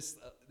was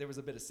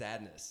a bit of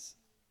sadness,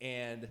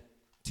 and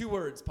 2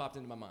 words popped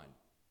into my mind,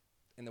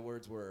 and the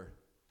words were,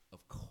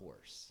 "Of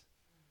course."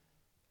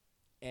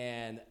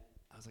 And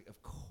I was like,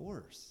 "Of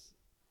course,"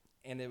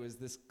 and it was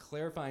this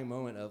clarifying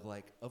moment of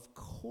like, "Of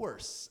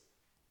course."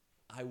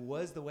 I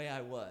was the way I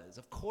was.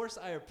 Of course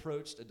I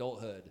approached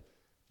adulthood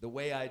the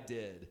way I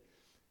did,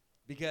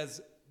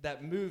 because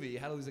that movie,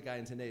 How to Lose a Guy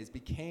in 10 Days,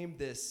 became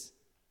this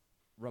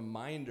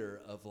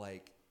reminder of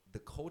like the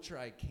culture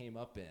I came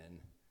up in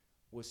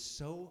was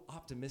so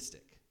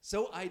optimistic,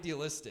 so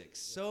idealistic,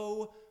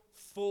 so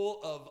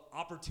full of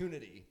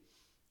opportunity.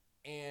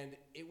 And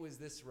it was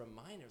this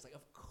reminder. It was like,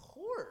 of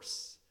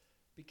course,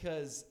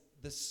 because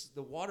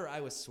the water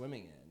I was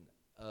swimming in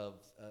of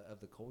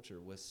the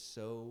culture was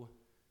so...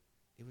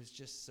 It was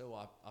just so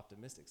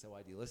optimistic, so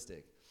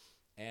idealistic.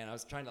 And I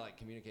was trying to like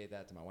communicate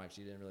that to my wife.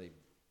 She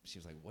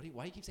was like, why do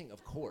you keep saying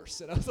of course?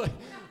 And I was like,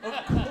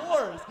 of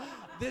course.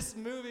 This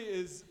movie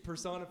is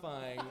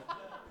personifying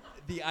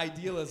the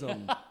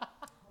idealism.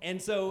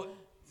 And so,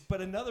 but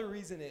another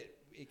reason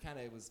it kind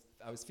of was,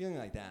 I was feeling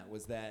like that,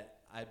 was that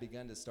I'd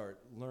begun to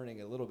start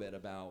learning a little bit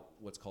about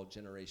what's called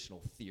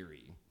generational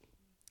theory.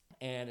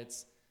 And if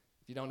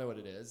you don't know what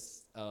it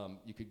is,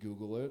 you could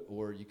Google it,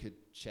 or you could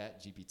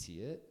chat GPT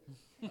it.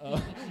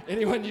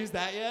 Anyone use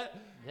that yet?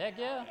 Heck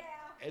yeah.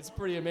 It's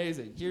pretty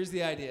amazing. Here's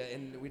the idea,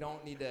 and we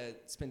don't need to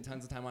spend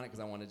tons of time on it because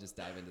I want to just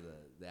dive into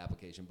the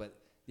application. But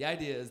the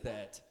idea is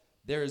that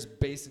there is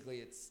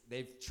basically,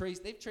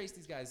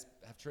 these guys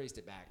have traced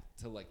it back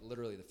to like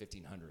literally the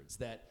 1500s,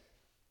 that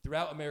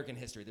throughout American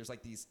history, there's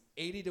like these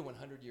 80 to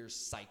 100 year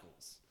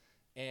cycles.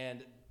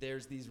 And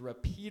there's these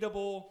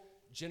repeatable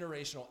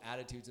generational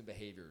attitudes and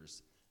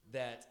behaviors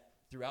that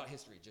throughout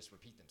history just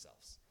repeat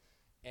themselves.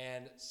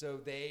 And so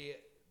they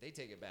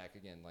take it back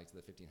again, like to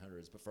the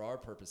 1500s. But for our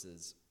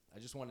purposes, I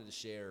just wanted to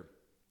share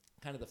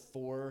kind of the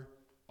 4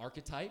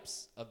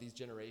 archetypes of these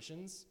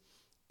generations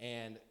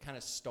and kind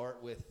of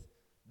start with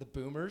the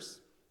boomers,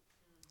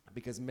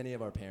 because many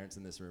of our parents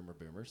in this room are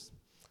boomers.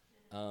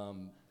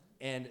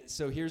 And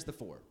so here's the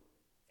 4.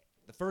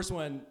 The first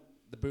one,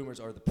 the boomers,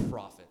 are the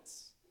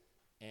prophets.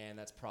 And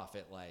that's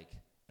prophet like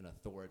an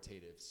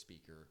authoritative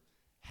speaker,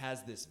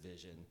 has this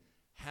vision,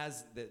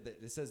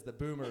 it says the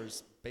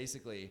boomers,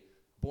 basically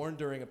born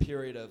during a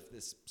period of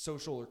this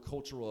social or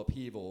cultural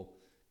upheaval,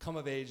 come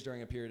of age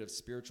during a period of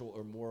spiritual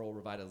or moral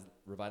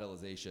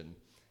revitalization.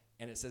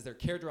 And it says they're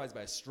characterized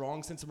by a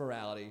strong sense of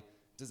morality,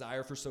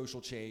 desire for social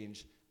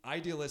change,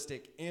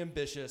 idealistic,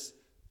 ambitious,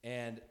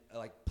 and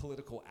like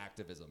political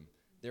activism.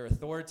 They're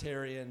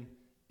authoritarian,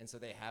 and so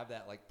they have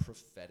that like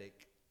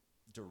prophetic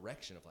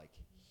direction of like,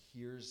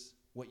 here's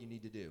what you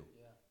need to do.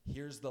 Yeah.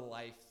 Here's the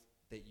life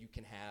that you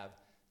can have.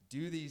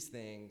 Do these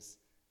things,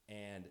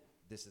 and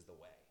this is the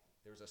way.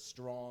 There's a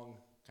strong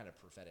kind of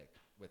prophetic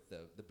with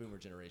the boomer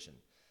generation.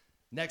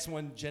 Next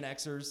one, Gen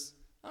Xers.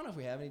 I don't know if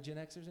we have any Gen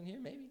Xers in here.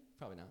 Maybe.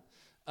 Probably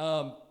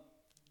not.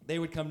 They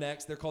would come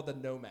next. They're called the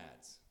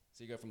nomads.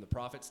 So you go from the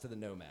prophets to the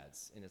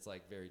nomads, and it's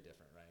like very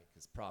different, right?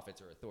 Because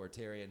prophets are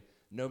authoritarian.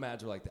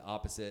 Nomads are like the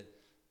opposite.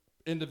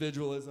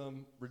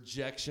 Individualism,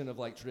 rejection of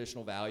like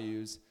traditional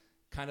values.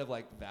 kind of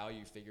like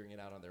value figuring it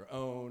out on their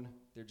own.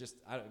 They're just,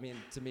 I mean,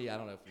 to me, I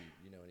don't know if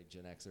you know any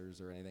Gen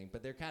Xers or anything,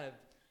 but they're kind of,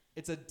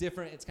 it's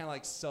kind of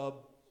like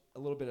a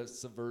little bit of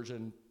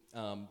subversion,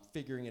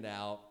 figuring it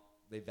out.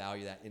 They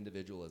value that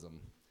individualism.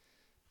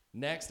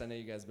 Next, I know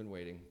you guys have been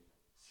waiting.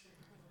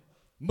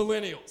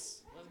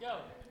 Millennials. Let's go.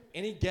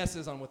 Any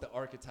guesses on what the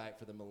archetype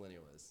for the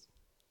millennial is?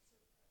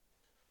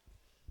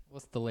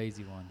 What's the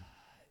lazy one?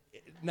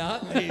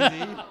 Not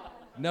lazy.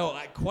 No,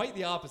 quite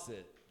the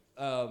opposite.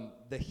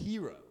 The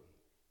hero.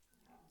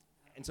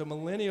 And so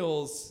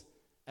millennials,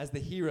 as the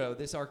hero,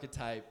 this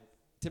archetype,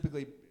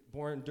 typically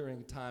born during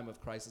a time of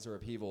crisis or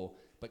upheaval,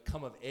 but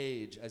come of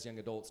age as young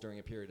adults during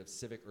a period of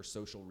civic or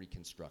social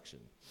reconstruction.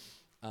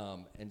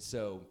 And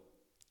so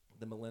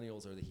the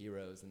millennials are the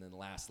heroes. And then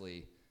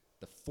lastly,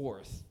 the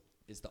fourth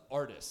is the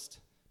artist.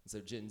 And so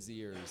Gen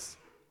Zers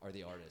are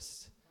the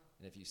artists.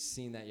 And if you've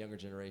seen that younger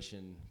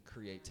generation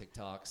create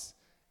TikToks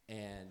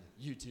and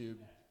YouTube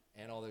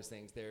and all those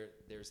things,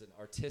 there's an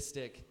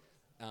artistic,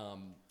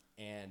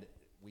 and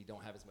we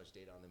don't have as much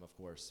data on them, of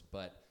course,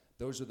 but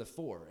those are the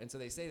four. And so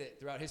they say that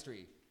throughout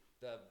history,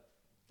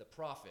 the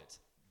prophet,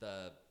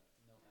 the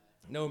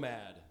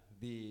nomad,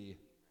 the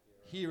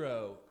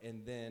hero,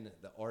 and then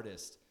the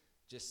artist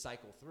just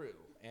cycle through.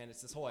 And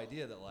it's this whole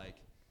idea that like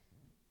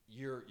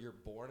you're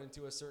born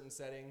into a certain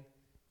setting,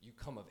 you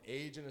come of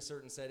age in a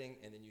certain setting,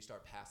 and then you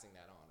start passing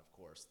that on, of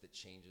course, that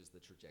changes the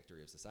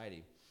trajectory of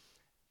society.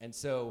 And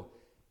so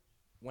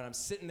when I'm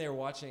sitting there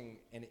watching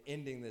and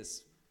ending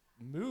this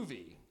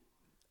movie,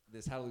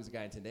 this How to Lose a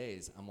Guy in 10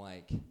 Days, I'm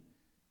like,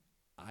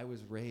 I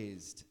was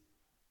raised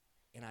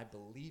and I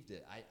believed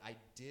it. I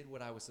did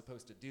what I was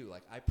supposed to do.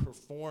 Like I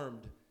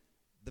performed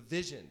the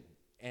vision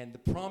and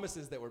the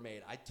promises that were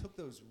made. I took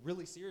those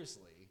really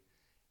seriously,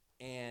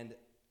 and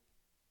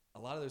a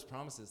lot of those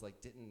promises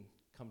like didn't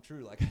come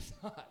true like I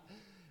thought.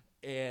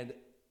 And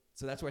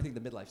so that's where I think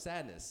the midlife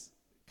sadness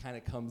kind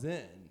of comes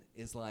in,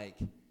 is like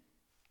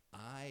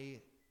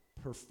I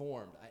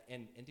performed.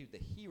 And dude, the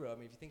hero, I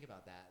mean, if you think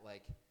about that,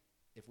 like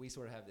if we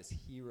sort of have this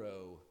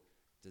hero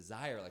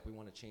desire, like we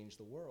want to change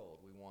the world,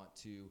 we want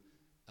to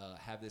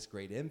have this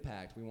great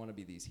impact, we want to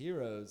be these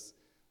heroes.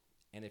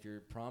 And if you're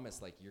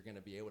promised like you're going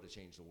to be able to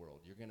change the world,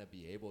 you're going to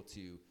be able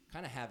to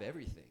kind of have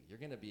everything. You're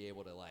going to be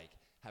able to like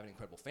have an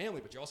incredible family,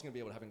 but you're also going to be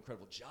able to have an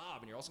incredible job,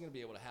 and you're also going to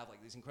be able to have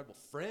like these incredible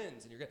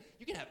friends, and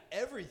you can have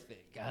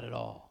everything. Got it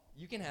all.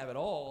 You can have it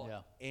all,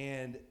 Yeah.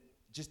 and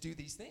just do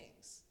these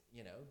things.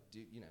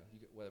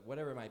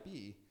 Whatever it might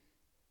be.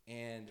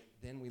 And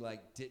then we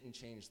like didn't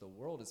change the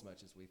world as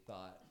much as we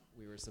thought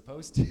we were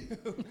supposed to,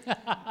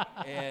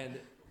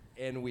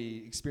 and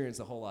we experienced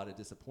a whole lot of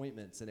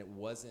disappointments, and it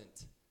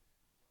wasn't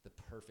the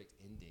perfect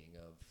ending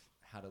of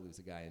How to Lose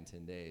a Guy in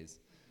 10 Days.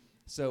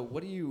 So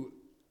what do you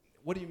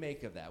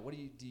make of that? What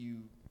do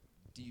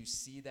you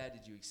see that?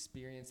 Did you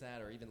experience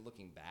that, or even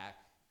looking back?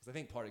 Because I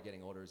think part of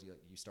getting older is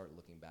you start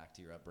looking back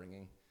to your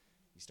upbringing.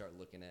 You start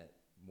looking at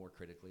more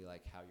critically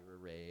like how you were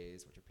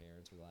raised, what your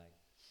parents were like.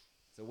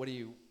 So what do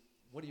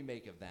you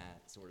make of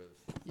that sort of?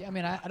 Yeah, I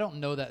mean, I don't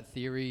know that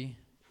theory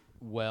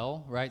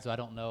well, right? So I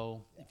don't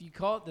know. If you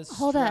call it the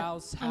Hold up. I'm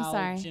Strauss-Howe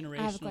sorry. I have a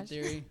generational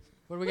question. theory,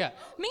 What do we got?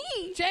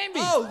 Me. Jamie.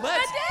 Oh,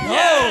 let's go!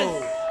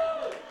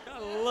 Yes!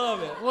 I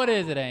love it. What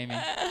is it, Amy?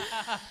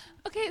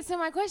 Okay, so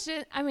my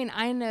question, I mean,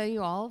 I know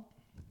you all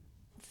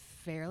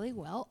fairly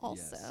well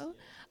also.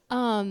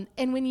 And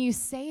when you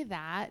say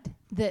that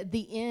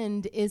the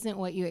end isn't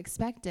what you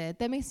expected,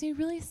 that makes me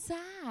really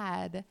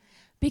sad,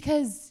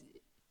 because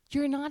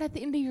you're not at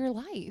the end of your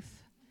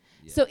life.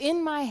 Yes. So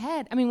in my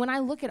head, I mean, when I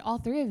look at all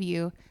three of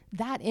you,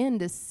 that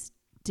end is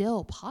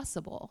still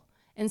possible.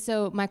 And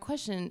so my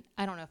question,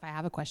 I don't know if I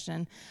have a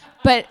question,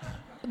 but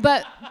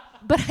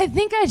I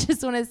think I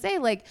just want to say,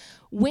 like,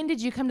 when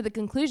did you come to the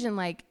conclusion,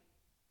 like,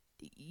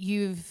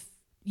 your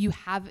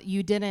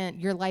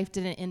life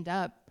didn't end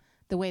up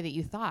the way that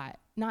you thought?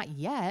 Not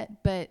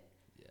yet, but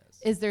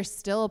Yes. is there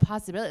still a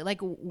possibility? Like,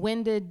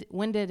 when did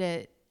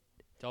it?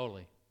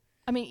 Totally.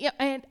 I mean, yeah,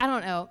 I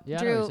don't know.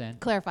 Yeah, I know what you're Drew, saying.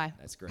 clarify.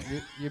 That's great.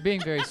 You're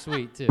being very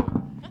sweet, too.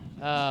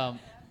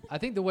 I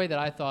think the way that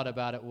I thought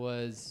about it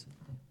was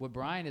what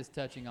Brian is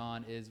touching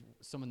on is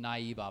some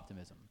naive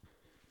optimism.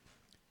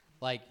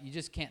 Like, you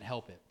just can't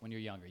help it when you're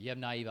younger. You have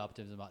naive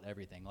optimism about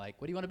everything. Like,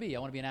 what do you want to be? I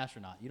want to be an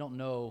astronaut. You don't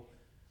know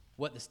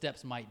what the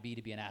steps might be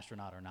to be an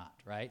astronaut or not,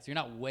 right? So you're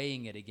not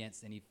weighing it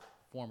against any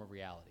form of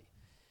reality.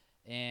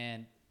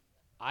 And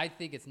I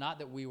think it's not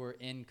that we were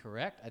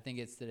incorrect. I think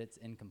it's that it's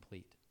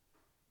incomplete.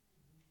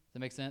 Does that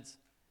make sense?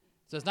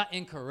 So it's not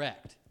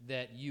incorrect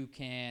that you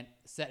can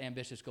set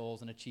ambitious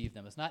goals and achieve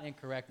them. It's not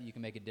incorrect that you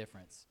can make a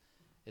difference.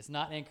 It's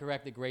not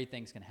incorrect that great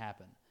things can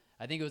happen.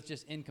 I think it was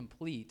just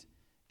incomplete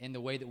in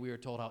the way that we were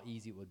told how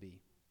easy it would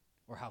be,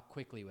 or how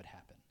quickly it would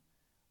happen,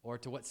 or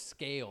to what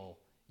scale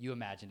you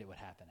imagined it would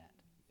happen at,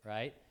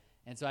 right?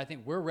 And so I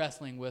think we're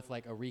wrestling with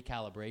like a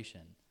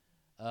recalibration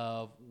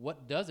of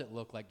what does it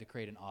look like to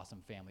create an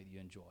awesome family that you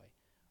enjoy?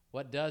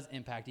 What does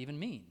impact even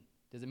mean?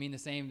 Does it mean the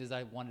same as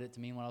I wanted it to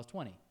mean when I was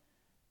 20,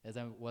 as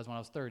I was when I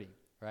was 30,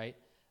 right?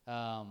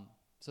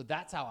 So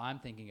that's how I'm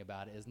thinking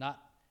about it, is not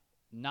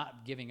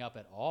not giving up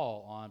at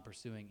all on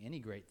pursuing any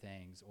great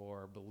things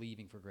or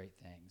believing for great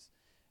things,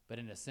 but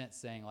in a sense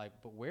saying like,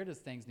 but where does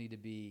things need to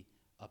be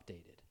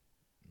updated?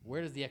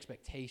 Where does the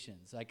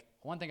expectations, like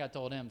one thing I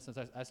told him since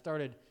I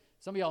started,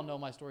 some of y'all know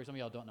my story, some of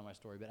y'all don't know my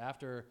story, but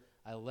after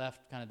I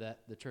left kind of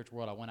the church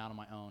world, I went out on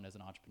my own as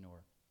an entrepreneur.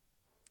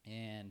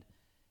 And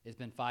it's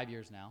been 5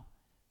 years now,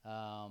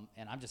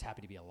 and I'm just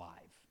happy to be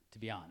alive, to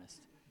be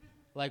honest.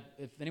 Like,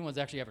 if anyone's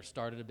actually ever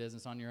started a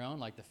business on your own,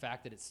 like the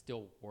fact that it's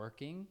still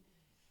working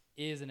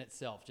is in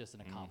itself just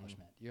an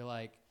accomplishment. You're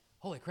like,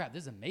 holy crap,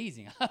 this is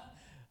amazing.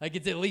 Like,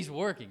 it's at least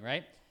working,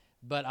 right?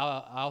 But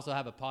I also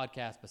have a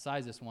podcast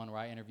besides this one where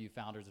I interview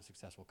founders of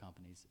successful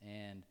companies.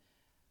 And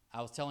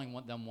I was telling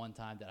them one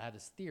time that I have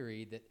this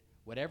theory that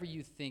whatever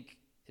you think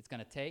it's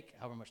going to take,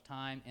 however much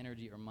time,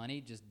 energy, or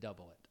money, just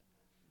double it.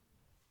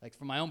 Like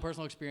from my own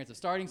personal experience of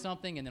starting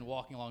something and then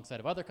walking alongside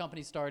of other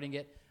companies starting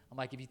it, I'm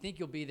like, if you think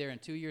you'll be there in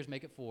 2 years,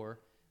 make it 4.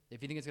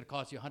 If you think it's going to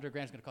cost you $100,000,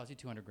 it's going to cost you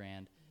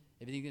 $200,000.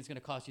 If you think it's going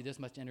to cost you this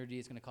much energy,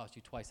 it's going to cost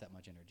you twice that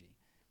much energy.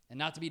 And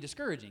not to be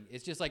discouraging,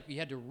 it's just like you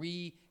had to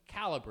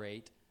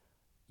recalibrate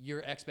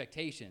your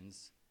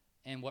expectations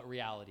and what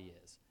reality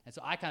is. And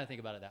so I kind of think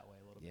about it that way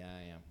a little bit.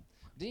 Yeah.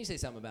 Didn't you say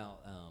something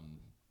about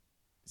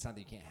it's not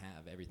that you can't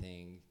have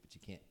everything, but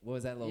you can't? What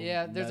was that little?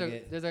 Yeah,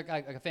 nugget? there's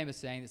a famous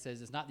saying that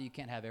says it's not that you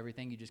can't have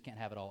everything, you just can't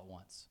have it all at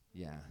once.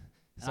 Yeah.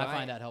 And I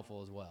find that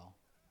helpful as well.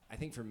 I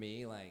think for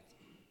me, like,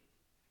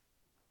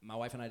 my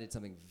wife and I did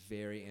something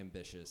very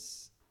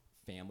ambitious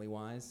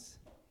family-wise,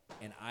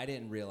 and I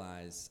didn't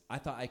realize, I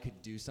thought I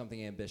could do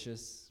something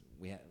ambitious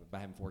by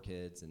having 4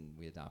 kids, and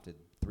we adopted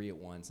 3 at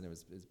once, and it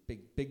was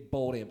big,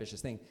 bold, ambitious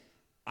thing.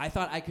 I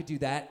thought I could do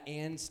that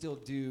and still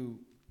do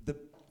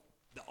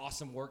the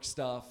awesome work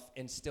stuff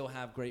and still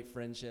have great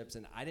friendships,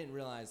 and I didn't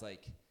realize,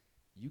 like,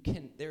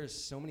 there's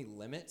so many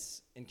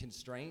limits and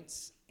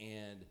constraints,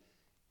 and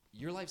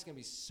your life's gonna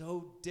be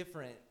so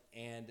different.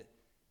 And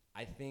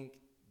I think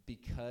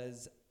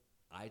because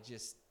I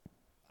guess,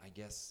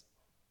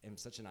 am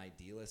such an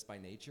idealist by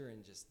nature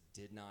and just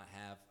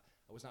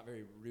I was not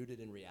very rooted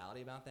in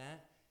reality about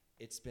that.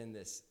 It's been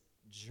this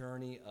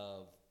journey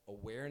of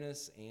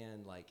awareness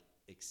and like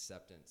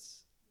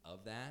acceptance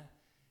of that.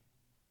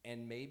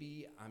 And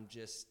maybe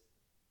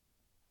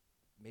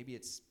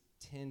it's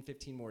 10,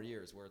 15 more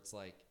years where it's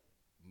like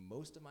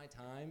most of my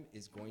time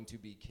is going to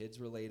be kids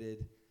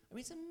related. I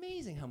mean, it's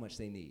amazing how much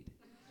they need.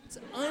 It's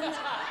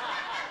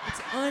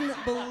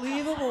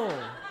unbelievable.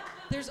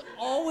 There's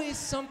always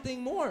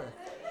something more.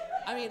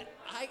 I mean,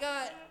 I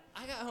got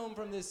home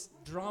from this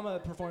drama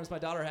performance my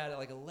daughter had at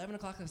like 11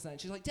 o'clock last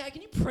night. She's like, Dad,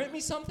 can you print me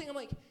something? I'm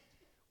like,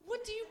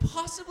 what do you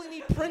possibly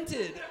need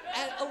printed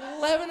at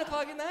 11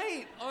 o'clock at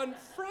night on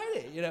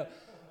Friday, you know?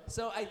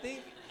 So I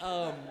think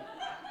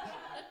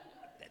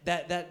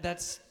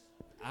that's,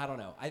 I don't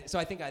know. So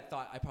I think I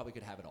thought I probably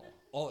could have it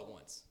all at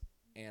once.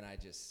 And I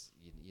just,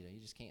 you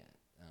just can't.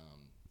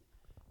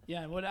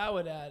 Yeah, and what I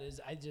would add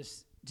is I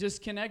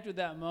just connect with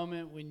that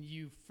moment when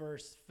you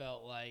first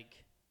felt like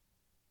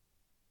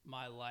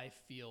my life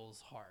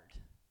feels hard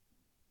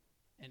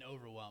and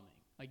overwhelming.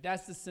 Like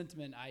that's the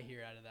sentiment I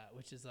hear out of that,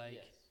 which is like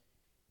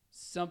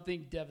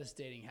something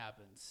devastating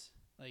happens.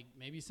 Like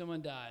maybe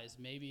someone dies,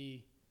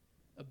 maybe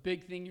a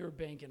big thing you were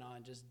banking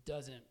on just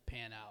doesn't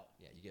pan out.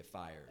 Yeah, you get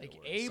fired. Like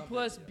A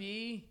plus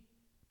B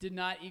did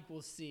not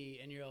equal C,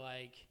 and you're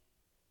like,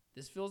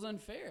 this feels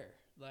unfair.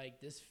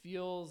 Like, this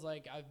feels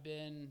like I've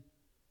been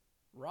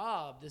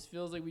robbed. This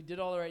feels like we did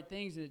all the right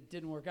things and it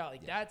didn't work out.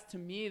 Like, that's, to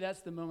me,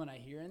 that's the moment I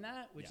hear in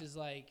that, which is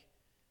like,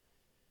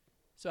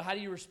 so how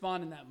do you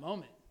respond in that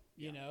moment?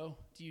 You know?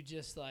 Do you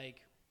just, like,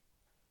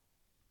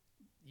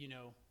 you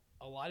know,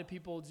 a lot of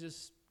people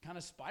just kind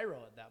of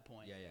spiral at that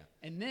point. Yeah.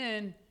 And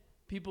then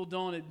people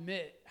don't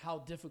admit how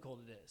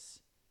difficult it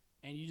is.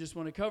 And you just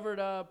want to cover it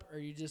up, or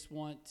you just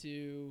want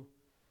to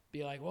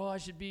be like, well, I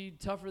should be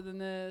tougher than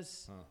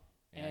this. Huh.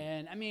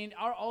 And I mean,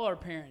 all our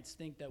parents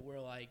think that we're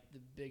like the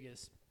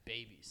biggest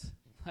babies,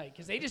 like,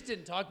 because they just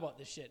didn't talk about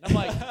this shit. And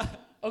I'm like,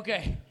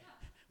 okay,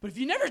 but if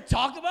you never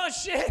talk about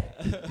shit,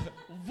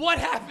 what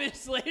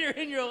happens later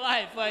in your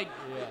life? Like,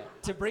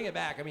 to bring it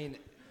back, I mean,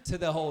 to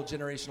the whole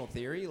generational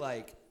theory,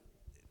 like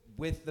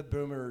with the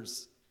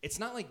boomers, it's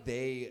not like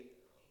they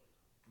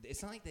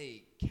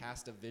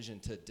cast a vision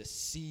to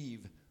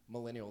deceive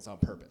millennials on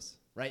purpose,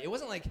 right? It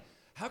wasn't like,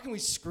 how can we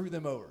screw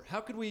them over? How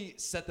could we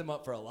set them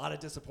up for a lot of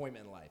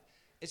disappointment in life?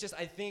 It's just,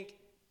 I think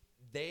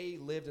they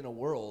lived in a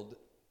world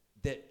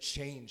that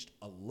changed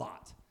a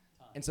lot.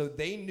 And so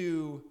they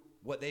knew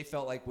what they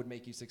felt like would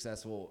make you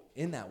successful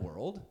in that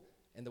world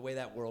and the way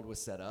that world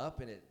was set up.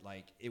 And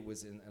it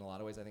was in a lot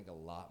of ways, I think, a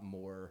lot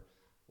more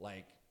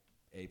like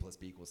A plus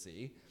B equals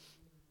C.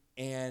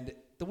 And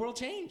the world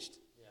changed.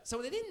 Yeah.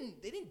 So they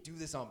didn't do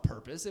this on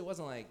purpose. It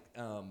wasn't like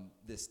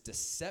this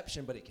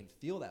deception, but it can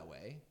feel that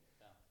way.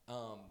 Yeah.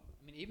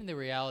 I mean, even the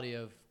reality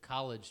of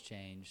college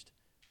changed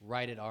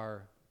right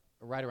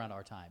around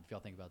our time, if y'all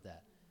think about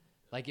that.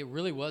 Like, it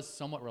really was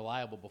somewhat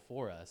reliable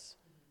before us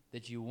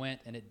that you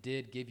went and it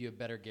did give you a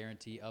better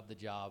guarantee of the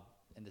job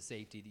and the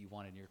safety that you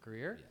wanted in your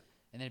career. Yeah.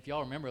 And then if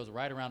y'all remember, it was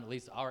right around at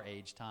least our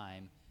age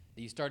time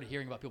that you started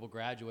hearing about people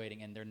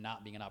graduating and there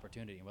not being an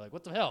opportunity. And we're like,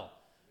 what the hell?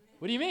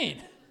 What do you mean?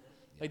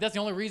 Like, that's the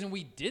only reason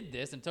we did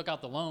this and took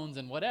out the loans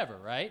and whatever,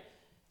 right?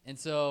 And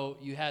so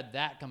you had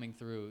that coming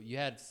through. You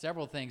had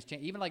several things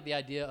change, even like the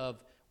idea of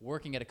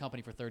working at a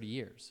company for 30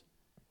 years.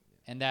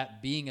 And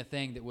that being a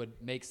thing that would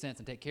make sense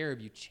and take care of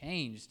you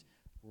changed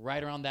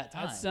right around that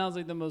time. That sounds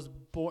like the most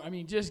boring. I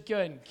mean, just go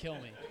ahead and kill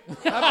me.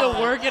 I have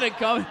to work at a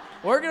company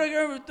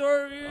for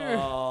 30 years.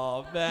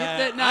 Oh, man. Get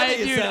that I night,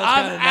 think it dude. sounds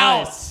I'm kinda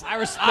out. nice. I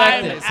respect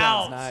I'm it. It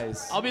sounds out.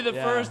 nice. I'll be the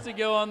Yeah. first to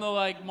go on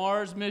the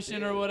Mars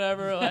mission or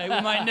whatever. Like,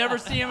 we might never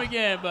see him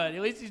again, but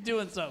at least he's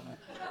doing something.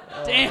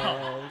 Damn.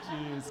 Oh,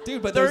 jeez.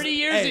 Dude, but 30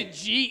 years hey, at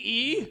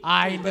GE?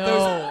 I but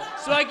know.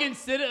 So I can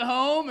sit at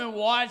home and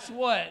watch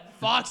what?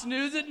 Fox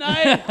News at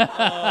night?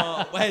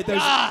 hey,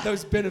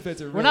 those benefits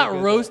are really We're not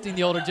good, roasting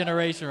the older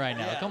generation right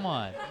now. Come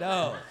on.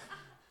 though. No.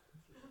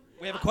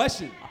 We have a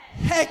question.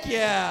 Heck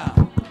yeah.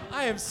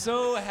 I am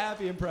so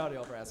happy and proud of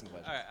y'all for asking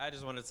questions. All right, I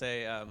just wanted to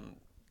say,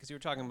 because you were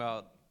talking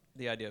about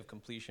the idea of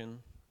completion,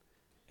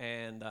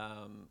 and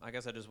I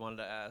guess I just wanted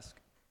to ask,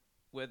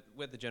 with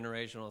the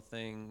generational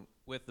thing,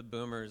 with the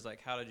boomers,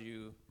 like how do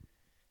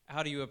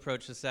you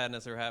approach the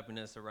sadness or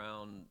happiness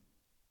around,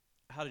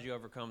 how did you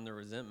overcome the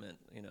resentment,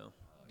 you know?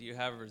 Do you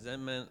have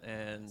resentment?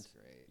 And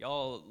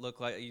y'all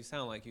you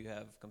sound like you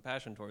have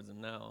compassion towards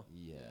them now.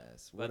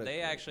 Yes. But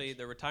they actually,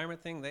 the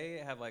retirement thing, they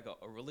have like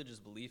a religious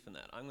belief in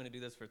that. I'm going to do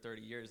this for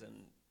 30 years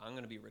and I'm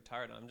going to be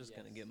retired. I'm just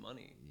going to get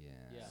money.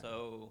 Yeah.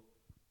 So,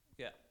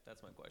 yeah,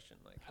 that's my question.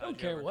 Like, I don't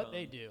care what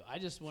they do. I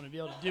just want to be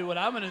able to do what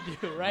I'm going to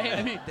do, right?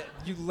 I mean,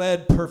 You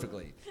led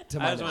perfectly to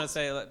my I just want to notes.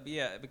 say, like,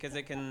 yeah, because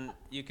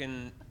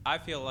I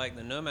feel like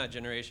the nomad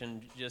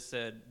generation just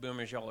said,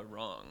 boomers, y'all are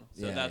wrong.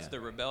 So Yeah, that's yeah. the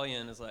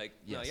rebellion is like,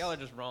 no, Yes. y'all are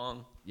just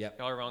wrong. Yep.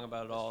 Y'all are wrong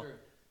about it all. true.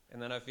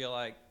 And then I feel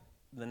like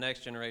the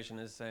next generation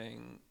is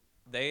saying,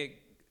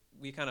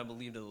 we kind of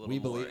believed it a little We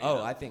more. believe. you Oh,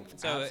 know? I think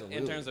So absolutely.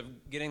 in terms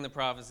of getting the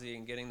prophecy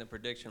and getting the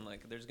prediction,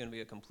 like there's going to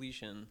be a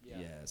completion.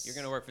 Yes. You're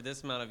going to work for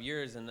this amount of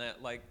years, and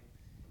that, like,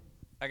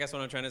 I guess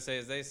what I'm trying to say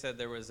is they said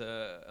there was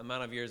a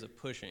amount of years of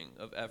pushing,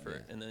 of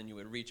effort, Yeah. and then you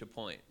would reach a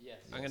point. Yes.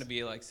 I'm going to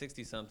be like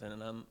 60 something,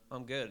 and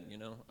I'm good. You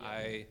know,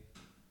 I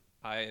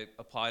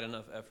applied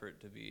enough effort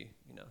to be,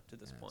 you know, to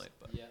this point.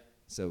 But Yeah,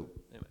 So,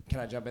 Anyway. can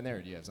I jump in there,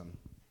 or do you have something?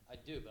 I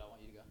do, but I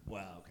want you to go.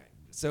 Wow. Okay.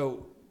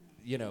 So,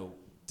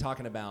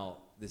 talking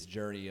about this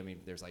journey, I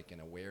mean, there's like an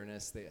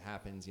awareness that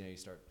happens. You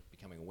start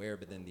becoming aware,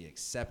 but then the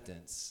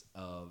acceptance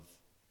of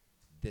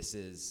this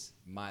is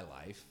my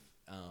life.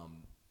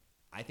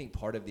 I think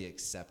part of the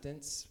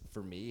acceptance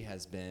for me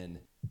has been,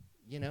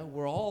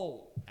 we're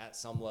all at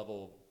some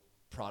level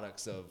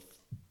products of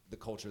the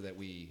culture that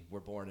we were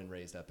born and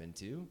raised up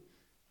into.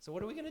 So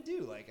what are we gonna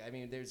do?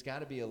 There's got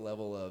to be a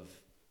level of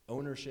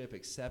ownership,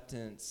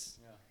 acceptance.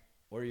 Yeah.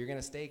 Or you're going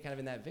to stay kind of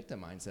in that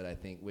victim mindset, I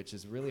think, which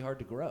is really hard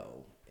to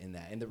grow in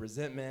that. And the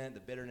resentment, the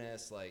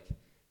bitterness,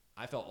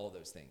 I felt all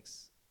those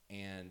things.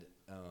 And,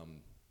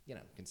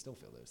 can still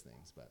feel those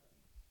things. But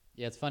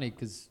Yeah, it's funny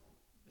because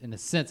in a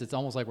sense, it's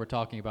almost like we're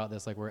talking about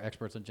this like we're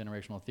experts in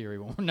generational theory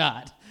when we're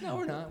not. no,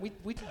 we're not. We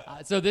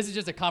So this is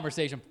just a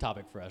conversation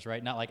topic for us,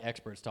 right? Not like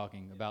experts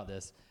talking about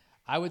this.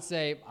 I would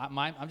say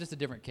I'm just a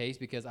different case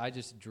because I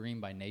just dream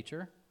by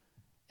nature.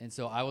 And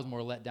so I was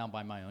more let down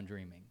by my own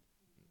dreaming.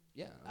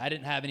 yeah. I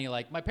didn't have any,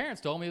 my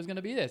parents told me it was going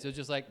to be this. It was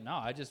just like, no,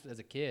 I just, as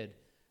a kid,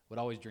 would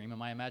always dream in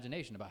my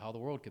imagination about how the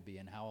world could be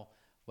and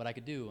what I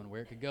could do and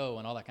where it could go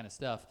and all that kind of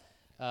stuff.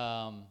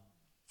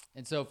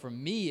 And so for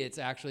me, it's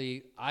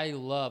actually, I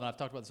love, and I've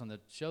talked about this on the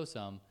show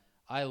some,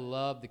 I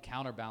love the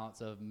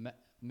counterbalance of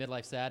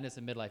midlife sadness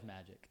and midlife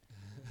magic.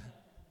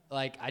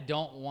 I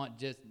don't want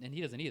just, and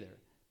he doesn't either.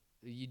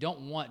 You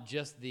don't want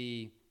just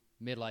the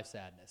midlife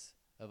sadness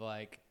of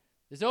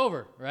it's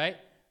over, right?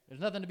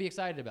 There's nothing to be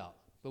excited about.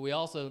 But we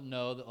also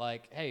know that,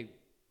 hey,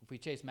 if we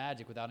chase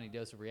magic without any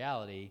dose of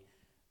reality,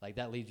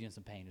 that leaves you in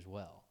some pain as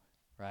well,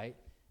 right?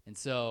 And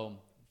so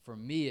for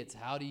me, it's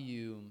how do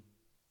you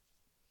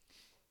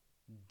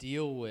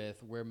deal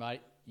with where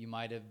you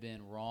might have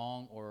been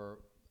wrong or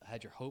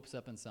had your hopes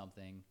up in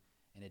something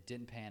and it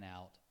didn't pan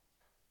out,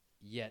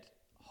 yet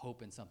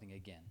hope in something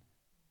again.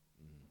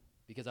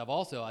 Because I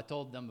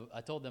told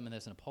them in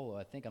this in a polo.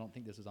 I don't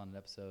think this was on an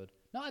episode.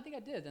 No, I think I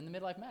did in the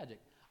Midlife Magic.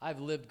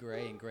 I've lived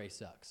gray and gray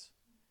sucks.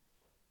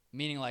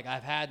 Meaning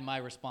I've had my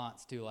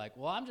response to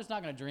well, I'm just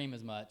not going to dream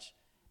as much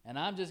and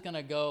I'm just going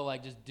to go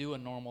just do a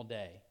normal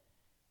day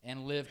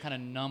and live kind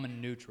of numb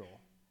and neutral.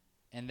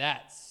 And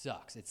that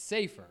sucks. It's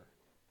safer.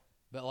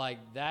 But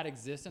that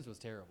existence was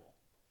terrible.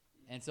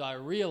 And so I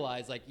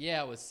realized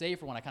it was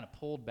safer when I kind of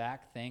pulled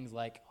back things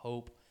like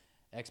hope,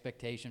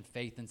 expectation,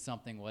 faith in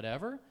something,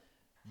 whatever.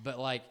 But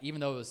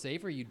even though it was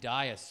safer, you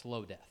die a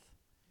slow death.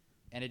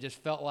 And it just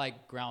felt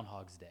like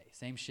Groundhog's Day.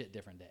 Same shit,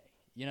 different day.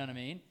 You know what I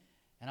mean?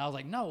 And I was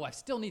like, no, I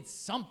still need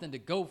something to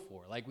go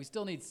for. We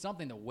still need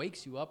something that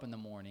wakes you up in the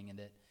morning and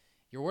that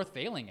you're worth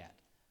failing at.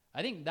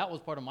 I think that was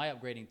part of my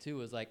upgrading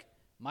too, is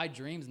my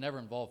dreams never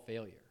involved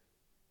failure.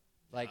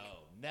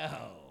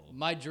 No.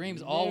 My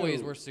dreams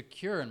always were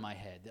secure in my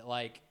head.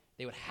 That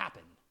they would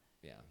happen.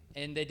 Yeah.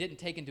 And they didn't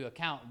take into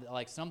account that,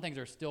 like, some things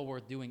are still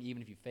worth doing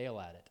even if you fail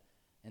at it.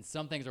 And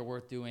some things are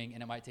worth doing,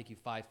 and it might take you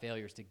 5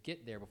 failures to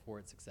get there before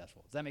it's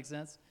successful. Does that make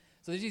sense?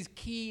 So there's these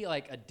key,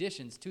 like,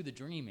 additions to the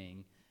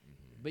dreaming,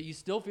 but you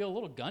still feel a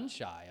little gun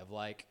shy of,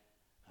 like,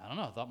 I don't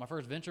know, I thought my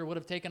first venture would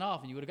have taken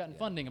off and you would have gotten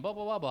funding and blah,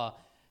 blah, blah, blah.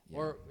 Yeah.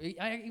 Or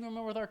I even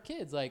remember with our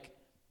kids, like,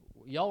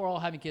 y'all were all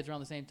having kids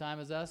around the same time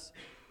as us,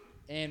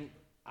 and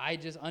I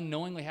just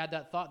unknowingly had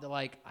that thought that,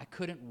 like, I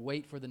couldn't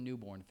wait for the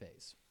newborn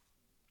phase.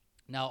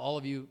 Now, all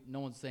of you, no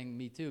one's saying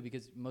me too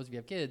because most of you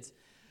have kids,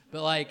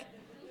 but, like,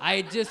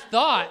 I just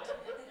thought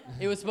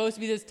it was supposed to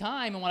be this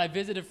time, and when I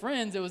visited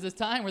friends, it was this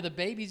time where the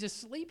baby's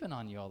just sleeping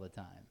on you all the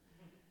time.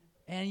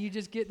 And you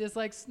just get this,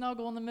 like,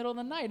 snuggle in the middle of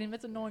the night, and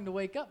it's annoying to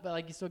wake up, but,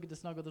 like, you still get to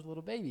snuggle this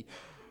little baby.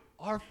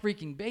 Our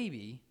freaking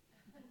baby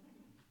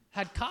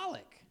had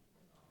colic,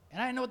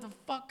 and I didn't know what the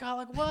fuck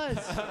colic was.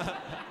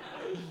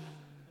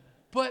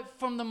 But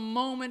from the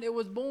moment it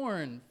was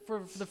born,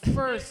 for the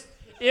first...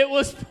 It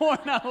was born,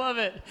 I love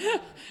it.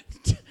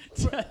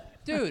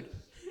 Dude.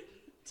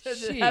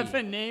 Does it have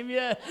a name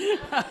yet?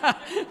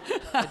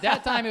 At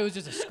that time, it was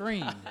just a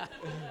scream.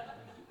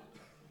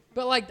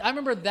 But, like, I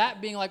remember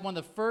that being, like, one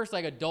of the first,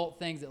 like, adult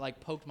things that, like,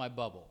 poked my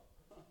bubble.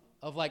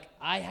 Of, like,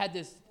 I had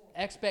this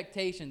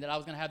expectation that I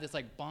was going to have this,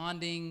 like,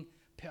 bonding,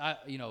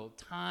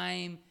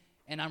 time,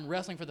 and I'm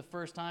wrestling for the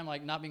first time,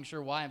 like, not being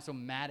sure why I'm so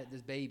mad at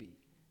this baby.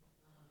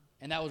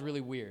 And that was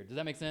really weird. Does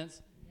that make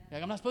sense?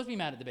 Like, I'm not supposed to be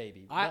mad at the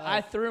baby.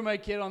 I threw my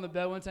kid on the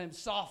bed one time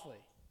softly.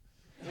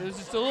 It was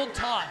just a little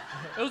toss.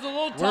 It was a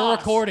little toss. We're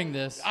recording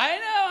this. I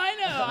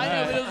know,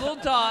 but it was a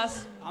little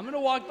toss. I'm going to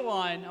walk the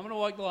line.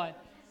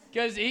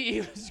 Because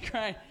he was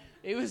crying.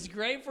 It was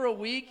great for a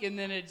week, and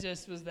then it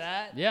just was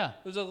that. Yeah.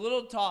 It was a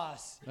little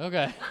toss.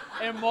 Okay.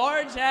 And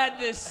Marge had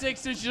this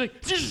 6, and she's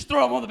like, just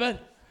throw him on the bed.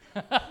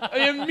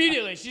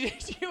 Immediately. She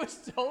was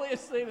totally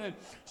asleep, and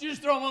she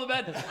just throw him on the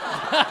bed. Lay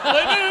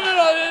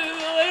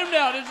him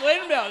down. Just lay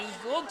him down.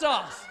 Just a little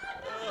toss.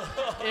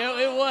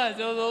 It was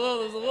a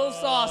little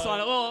sauce on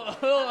it. A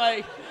little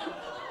like...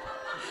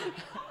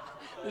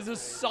 There's a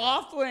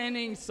soft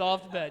landing,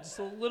 soft bed. Just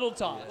a little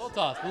toss. A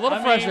little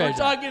frustrating. We're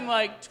talking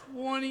like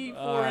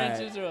 24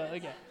 inches.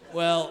 Okay.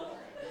 Well,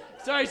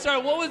 sorry.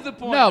 What was the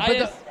point? No,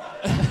 but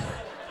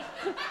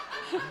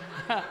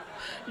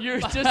you're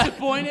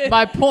disappointed?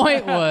 My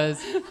point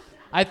was,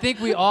 I think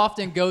we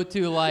often go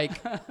to, like,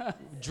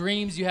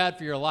 dreams you had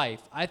for your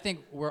life. I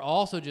think we're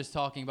also just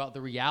talking about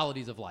the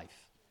realities of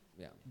life.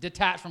 yeah.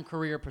 Detached from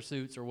career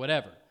pursuits or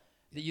whatever.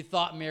 That you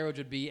thought marriage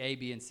would be A,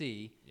 B, and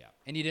C. Yeah.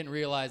 And you didn't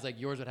realize, like,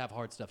 yours would have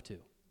hard stuff too.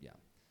 Yeah.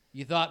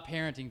 You thought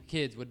parenting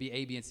kids would be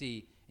A, B, and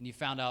C, and you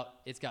found out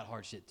it's got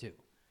hard shit too.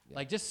 Yeah.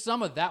 Like, just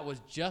some of that was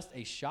just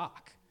a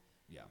shock.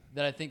 Yeah.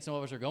 That I think some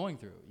of us are going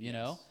through, you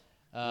know?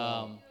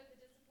 I'm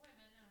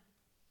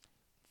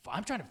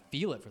trying to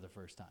feel it for the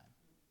first time.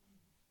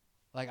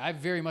 Like, I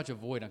very much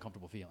avoid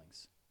uncomfortable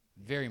feelings.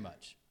 Very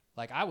much.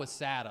 Like, I was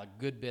sad a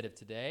good bit of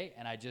today,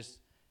 and I just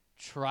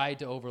tried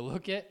to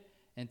overlook it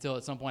until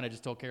at some point I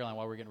just told Caroline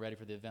while we were getting ready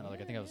for the event, I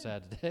think I was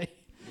sad today.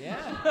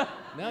 Yeah.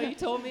 No, you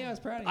told me. I was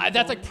proud of you.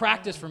 That's like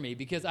practice for me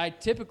because I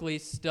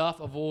typically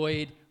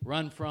avoid,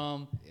 run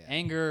from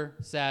anger,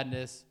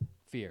 sadness,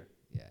 fear.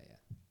 Yeah.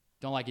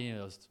 Don't like any of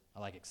those. I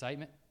like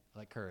excitement. I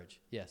like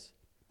courage. Yes.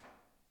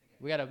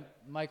 We got a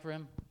mic for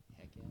him?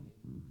 Heck yeah.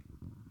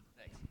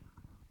 Thanks.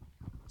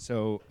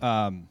 So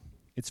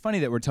it's funny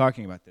that we're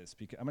talking about this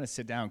because I'm going to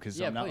sit down because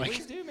I'm not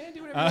please do, man.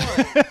 Do whatever you want.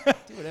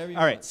 Do whatever you want.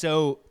 All right.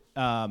 So,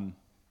 I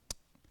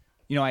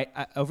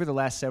over the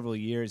last several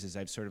years, as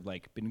I've sort of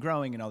like been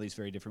growing in all these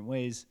very different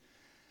ways,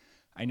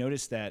 I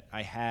noticed that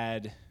I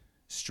had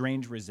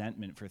strange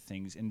resentment for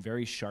things in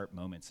very sharp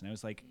moments. And I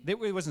was like,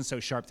 it wasn't so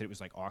sharp that it was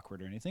like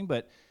awkward or anything,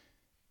 but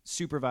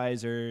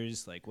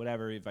supervisors, like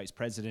whatever, vice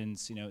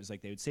presidents, it was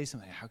like they would say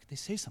something. How could they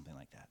say something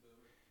like that?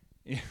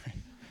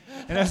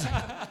 And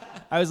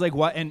I was like,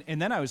 what?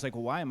 And then I was like,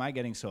 well, why am I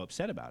getting so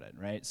upset about it,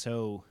 right?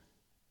 So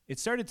it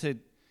started to,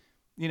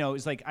 it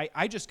was like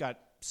I just got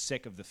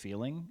sick of the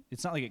feeling.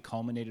 It's not like it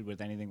culminated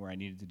with anything where I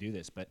needed to do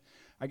this, but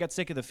I got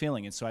sick of the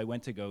feeling, and so I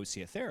went to go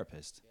see a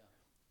therapist. Yeah.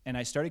 And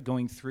I started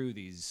going through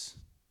these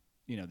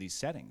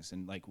settings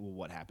and like, well,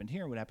 what happened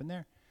here? What happened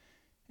there?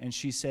 And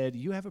she said,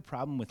 you have a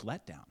problem with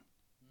letdown.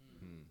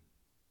 Mm-hmm.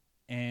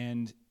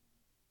 And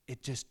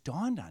it just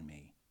dawned on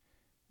me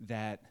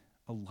that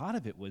a lot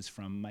of it was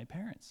from my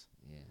parents.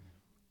 Yeah.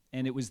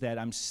 And it was that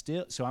I'm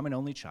an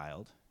only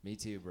child. Me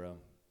too, bro.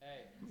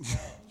 Hey.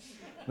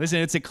 Listen,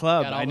 it's a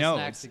club. Got all I the know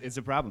snacks it's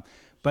a problem.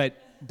 But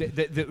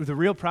the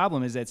real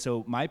problem is that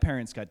so my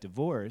parents got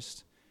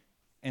divorced,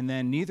 and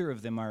then neither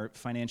of them are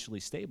financially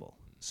stable.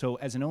 So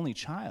as an only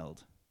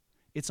child,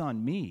 it's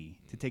on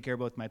me to take care of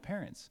both my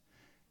parents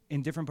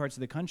in different parts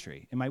of the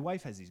country. And my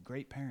wife has these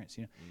great parents,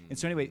 And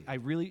so anyway, I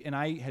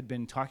had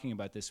been talking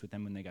about this with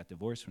them when they got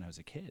divorced when I was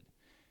a kid.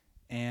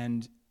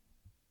 And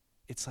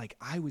it's like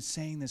I was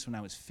saying this when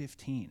I was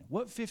 15.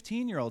 What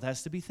 15-year-old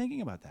has to be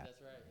thinking about that?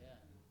 That's right,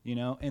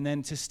 yeah. And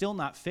then to still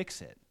not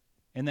fix it.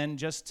 And then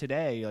just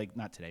today, like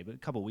not today, but a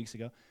couple weeks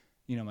ago,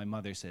 my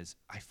mother says,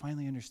 I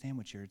finally understand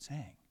what you're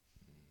saying.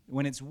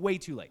 When it's way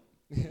too late.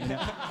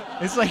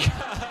 It's like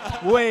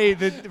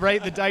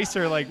the dice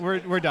are like,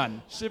 we're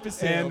done. Ship is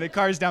sailed. And the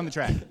car's down the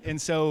track.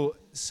 And so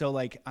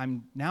like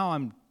I'm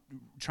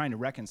trying to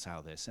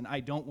reconcile this, and I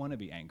don't want to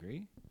be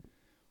angry.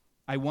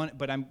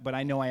 But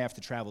I know I have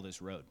to travel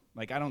this road.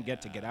 Like I don't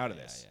get to get out of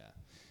this.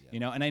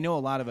 And I know a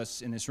lot of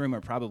us in this room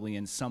are probably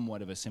in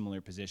somewhat of a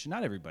similar position.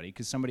 Not everybody,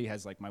 because somebody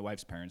has like my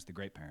wife's parents, the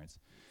great parents,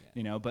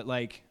 but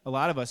like a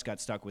lot of us got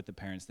stuck with the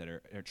parents that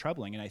are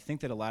troubling. And I think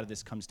that a lot of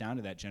this comes down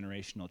to that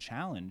generational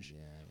challenge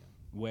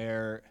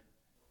where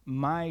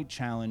my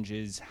challenge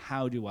is,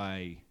 how do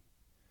I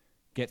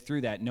get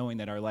through that, knowing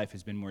that our life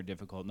has been more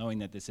difficult, knowing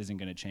that this isn't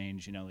going to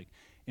change,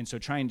 and so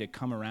trying to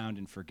come around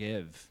and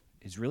forgive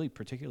is really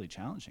particularly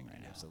challenging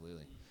right now.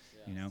 Absolutely.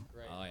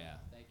 Great. Oh yeah.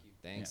 Thank you.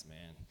 Thanks,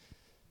 man.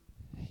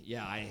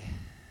 Yeah,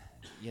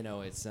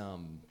 it's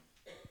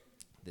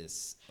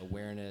this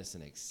awareness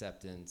and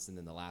acceptance, and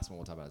then the last one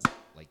we'll talk about is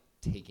like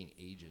taking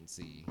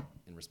agency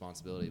and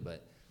responsibility.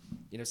 But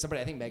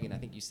somebody, I think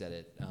Megan, you said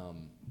it.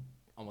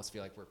 Almost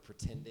feel like we're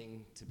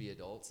pretending to be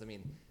adults. I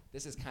mean,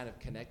 this is kind of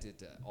connected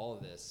to all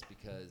of this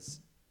because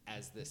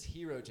as this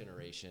hero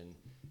generation,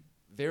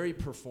 very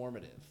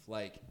performative.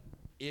 Like,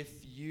 if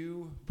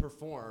you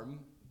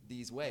perform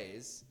these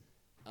ways,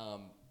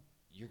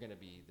 you're going to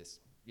be this.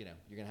 You're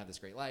going to have this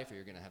great life, or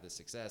you're going to have this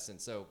success. And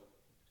so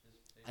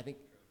I think,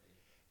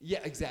 yeah,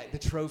 exactly.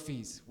 The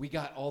trophies. We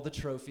got all the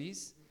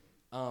trophies.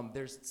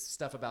 There's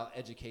stuff about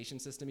education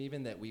system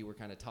even that we were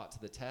kind of taught to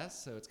the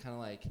test. So it's kind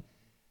of like,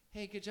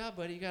 hey, good job,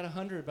 buddy. You got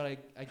 100, but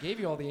I gave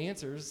you all the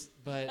answers,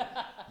 but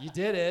you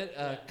did it,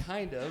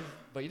 kind of,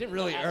 but you didn't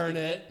really earn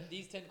it.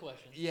 These 10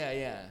 questions.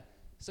 Yeah.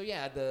 So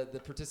yeah,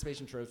 the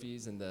participation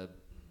trophies and the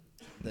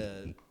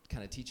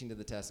kind of teaching to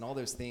the test and all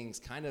those things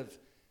kind of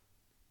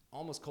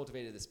almost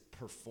cultivated this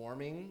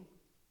performing.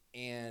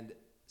 And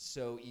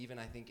so even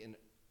I think in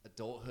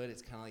adulthood,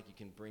 it's kind of like you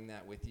can bring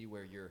that with you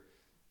where you're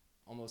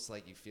almost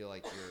like you feel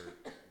like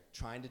you're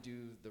trying to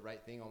do the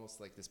right thing,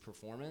 almost like this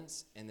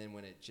performance. And then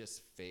when it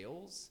just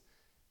fails,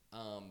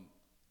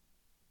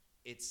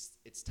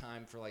 it's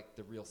time for like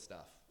the real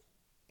stuff.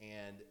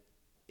 And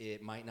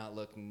it might not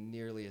look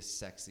nearly as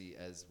sexy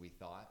as we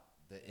thought,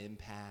 the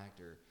impact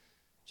or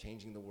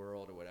changing the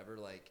world or whatever,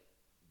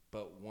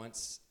 but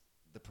once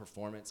the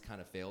performance kind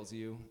of fails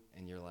you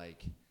and you're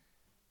like,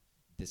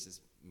 this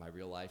is my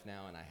real life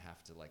now and I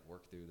have to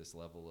work through this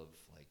level of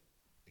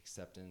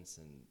acceptance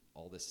and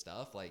all this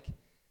stuff,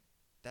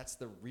 that's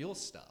the real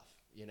stuff,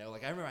 I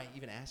remember I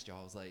even asked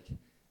y'all, I was like, when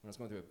I was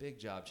going through a big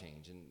job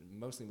change and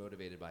mostly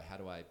motivated by how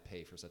do I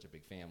pay for such a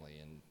big family,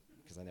 and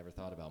because I never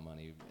thought about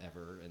money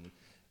ever,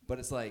 but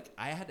it's like,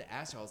 I had to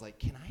ask y'all, I was like,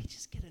 can I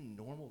just get a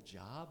normal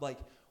job?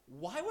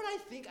 Why would I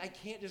think I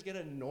can't just get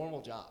a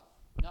normal job?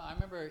 No, I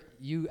remember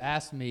you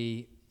asked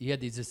me, you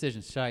had these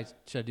decisions.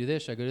 Should I do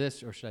this? Should I go to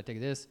this? Or should I take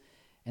this?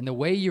 And the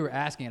way you were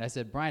asking it, I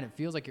said, Brian, it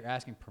feels like you're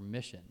asking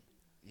permission.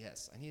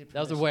 Yes, I needed permission. That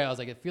was the way I was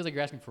like, it feels like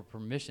you're asking for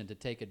permission to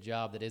take a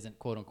job that isn't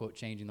quote unquote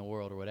changing the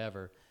world or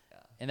whatever. Yeah.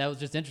 And that was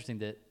just interesting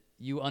that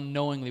you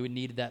unknowingly would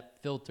need that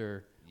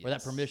filter or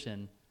that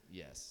permission.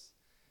 Yes.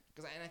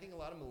 Because I think a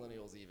lot of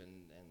millennials even,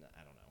 and I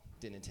don't know,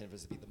 didn't intend for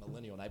this to be the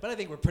millennial night, but I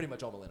think we're pretty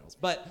much all millennials.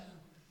 But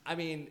I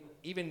mean,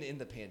 even in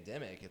the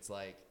pandemic, it's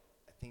like,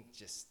 I think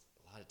just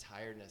a lot of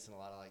tiredness and a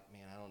lot of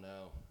man, I don't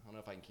know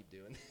if I can keep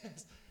doing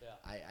this.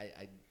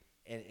 Yeah.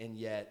 And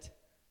yet,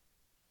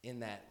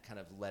 in that kind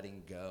of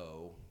letting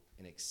go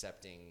and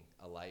accepting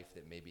a life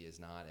that maybe is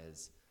not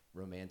as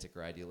romantic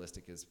or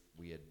idealistic as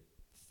we had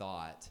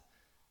thought,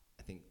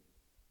 I think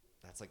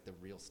that's the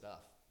real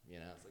stuff.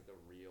 It's the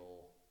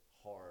real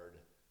hard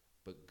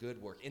but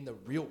good work in the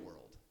real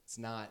world. It's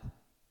not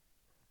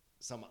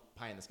some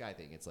pie in the sky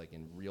thing. It's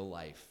in real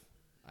life,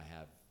 I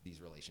have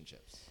these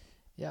relationships.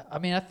 Yeah, I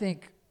mean, I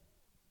think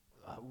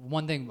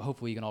one thing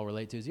hopefully you can all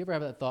relate to is, you ever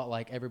have that thought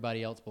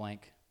everybody else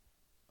blank?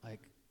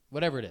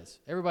 Whatever it is.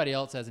 Everybody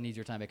else has an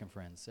easier time making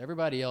friends.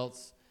 Everybody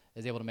else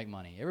is able to make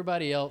money.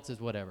 Everybody else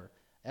is whatever.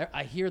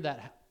 I hear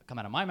that come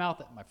out of my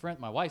mouth,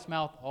 my wife's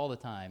mouth all the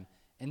time,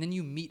 and then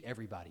you meet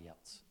everybody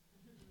else.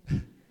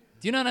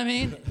 Do you know what I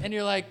mean? And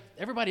you're like,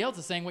 everybody else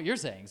is saying what you're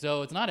saying,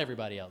 so it's not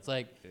everybody else.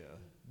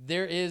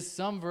 There is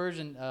some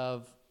version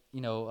of,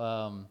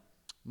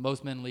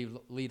 most men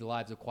lead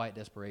lives of quiet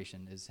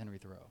desperation, is Henry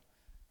Thoreau,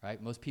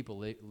 right? Most people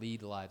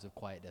lead lives of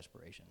quiet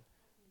desperation.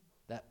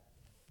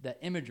 That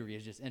imagery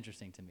is just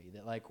interesting to me,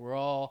 that we're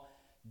all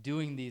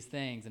doing these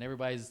things and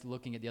everybody's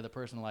looking at the other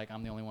person like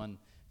I'm the only one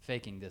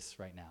faking this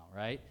right now,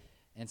 right?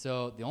 And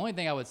so the only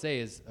thing I would say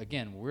is,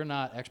 again, we're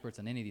not experts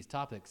on any of these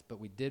topics, but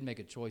we did make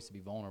a choice to be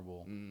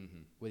vulnerable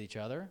with each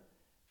other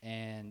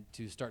and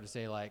to start to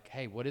say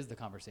hey, what is the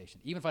conversation?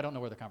 Even if I don't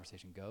know where the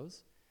conversation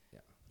goes,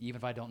 even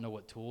if I don't know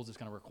what tools it's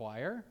going to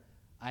require,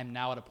 I'm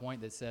now at a point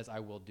that says I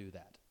will do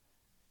that.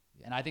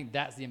 Yeah. And I think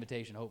that's the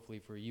invitation, hopefully,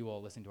 for you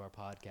all listening to our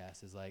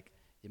podcast is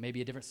it may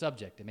be a different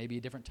subject, it may be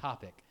a different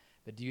topic,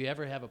 but do you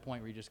ever have a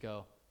point where you just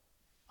go,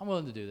 I'm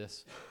willing to do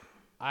this.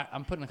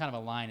 I'm putting kind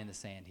of a line in the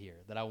sand here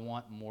that I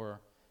want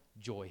more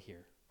joy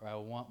here, or I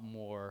want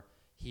more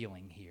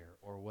healing here,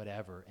 or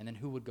whatever. And then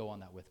who would go on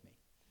that with me?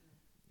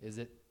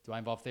 Do I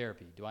involve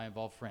therapy? Do I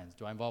involve friends?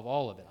 Do I involve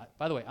all of it?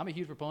 By the way, I'm a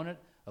huge proponent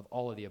of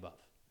all of the above.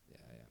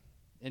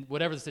 And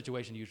whatever the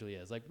situation usually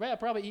is. Like, yeah,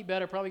 probably eat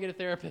better, probably get a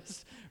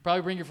therapist,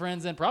 probably bring your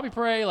friends in, probably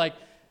pray, like,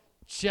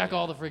 check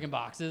all the freaking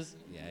boxes.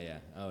 Yeah.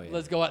 Oh, yeah.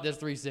 Let's go out this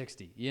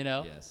 360, you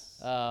know? Yes.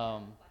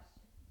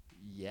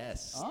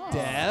 Yes.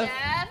 Steph?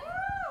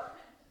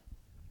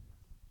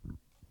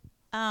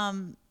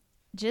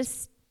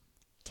 Just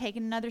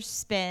taking another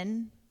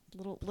spin,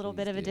 little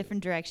bit of a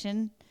different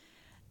direction.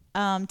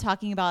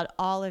 Talking about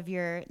all of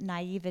your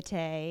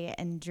naivete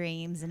and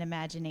dreams and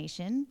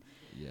imagination.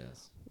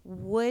 Yes.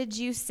 Would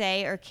you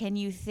say, or can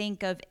you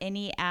think of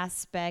any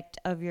aspect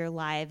of your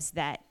lives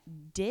that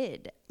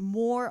did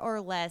more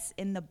or less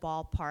in the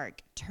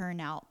ballpark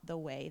turn out the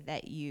way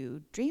that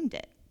you dreamed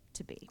it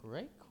to be?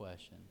 Great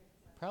question.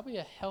 Probably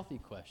a healthy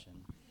question.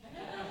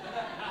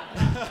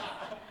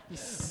 You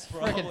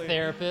freaking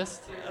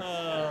therapist.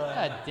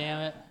 God damn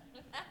it.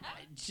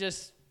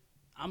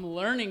 I'm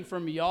learning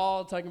from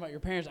y'all talking about your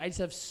parents. I just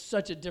have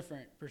such a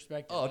different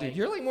perspective. Oh, dude,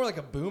 you're like more like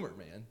a boomer,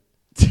 man.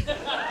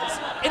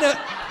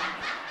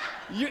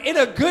 You're in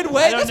a good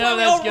way. That's why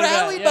we all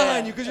rallied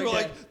behind you, because you were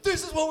like,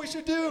 this is what we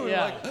should do.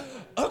 Yeah. And like,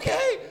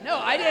 okay.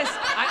 No,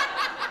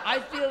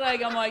 I feel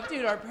like I'm like,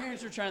 dude, our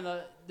parents were trying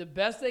the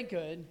best they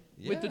could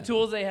with the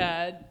tools they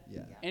had.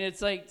 Yeah. And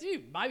it's like,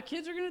 dude, my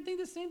kids are gonna think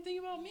the same thing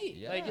about me.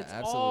 Yeah, like it's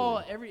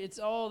absolutely. it's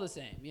all the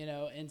same, you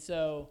know. And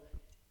so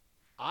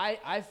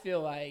I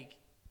feel like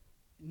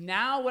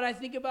now what I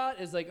think about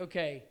is like,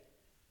 okay,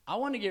 I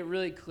want to get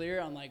really clear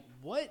on like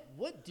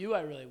what do I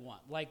really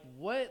want? Like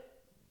what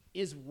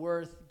is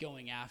worth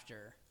going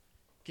after?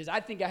 Because I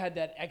think I had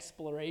that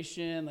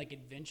exploration, like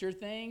adventure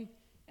thing,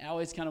 and I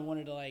always kind of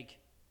wanted to like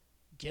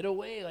get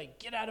away, like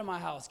get out of my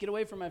house, get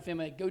away from my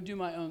family, like, go do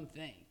my own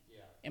thing. Yeah.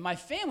 And my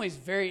family's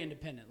very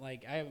independent.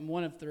 Like I'm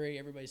one of three.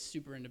 Everybody's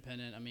super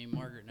independent. I mean,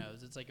 Margaret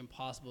knows it's like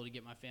impossible to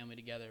get my family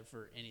together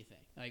for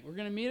anything. Like we're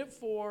gonna meet at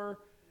 4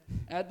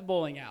 at the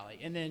bowling alley,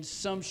 and then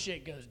some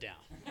shit goes down.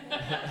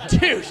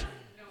 Dude.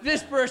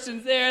 This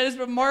person's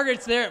there,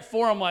 Margaret's there at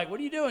 4. I'm like,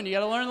 what are you doing? You got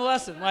to learn the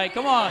lesson. Like,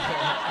 come on.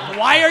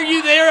 Why are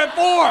you there at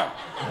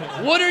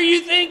 4? What are you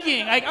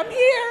thinking? Like, I'm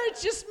here.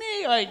 It's just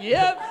me. Like,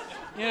 yep.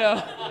 You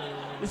know,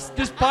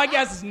 this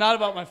podcast is not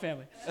about my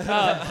family.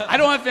 I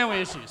don't have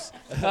family issues.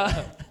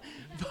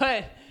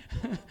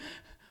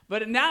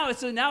 But now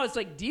it's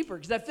like deeper,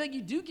 because I feel like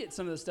you do get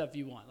some of the stuff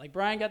you want. Like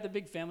Brian got the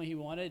big family he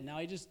wanted, and now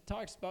he just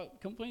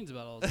complains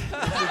about all this.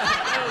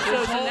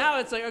 So now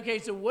it's like, okay,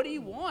 so what do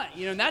you want?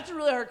 You know, and that's a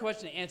really hard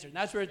question to answer. And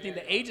that's where I think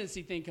the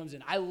agency thing comes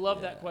in. I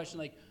love that question,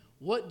 like,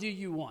 what do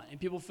you want? And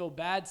people feel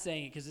bad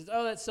saying it because it's,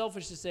 oh, that's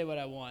selfish to say what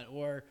I want.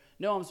 Or,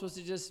 no, I'm supposed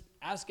to just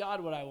ask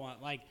God what I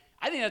want. Like,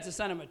 I think that's a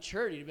sign of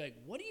maturity to be like,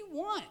 what do you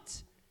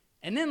want?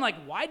 And then, like,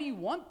 why do you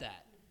want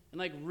that? And,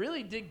 like,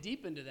 really dig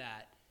deep into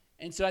that.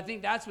 And so I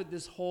think that's what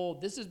this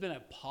has been a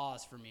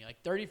pause for me.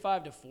 Like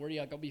 35 to 40,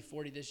 like I'll be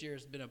 40 this year,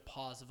 has been a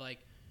pause of like,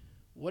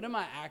 what am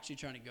I actually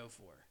trying to go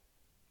for?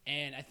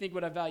 And I think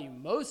what I value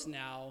most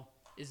now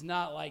is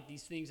not like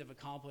these things I've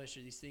accomplished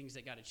or these things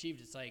that got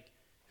achieved. It's like,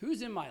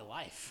 who's in my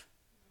life?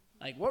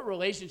 Like, what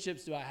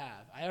relationships do I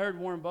have? I heard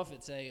Warren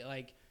Buffett say,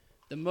 like,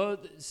 the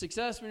most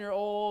success when you're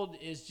old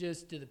is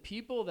just, do the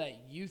people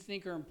that you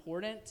think are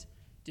important,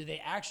 do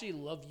they actually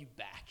love you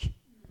back?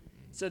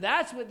 So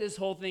that's what this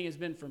whole thing has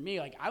been for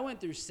me. Like, I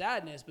went through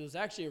sadness, but it was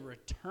actually a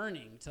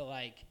returning to,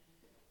 like,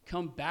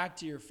 come back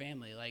to your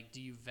family. Like, do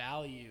you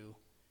value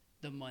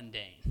the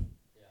mundane?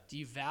 Yeah. Do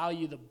you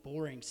value the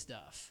boring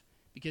stuff?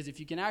 Because if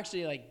you can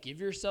actually, like,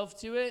 give yourself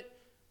to it,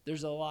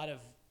 there's a lot of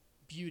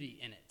beauty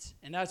in it.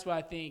 And that's why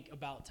I think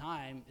About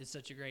Time is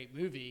such a great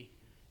movie.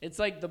 It's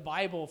like the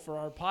Bible for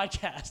our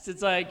podcast.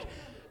 It's like,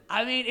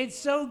 I mean, it's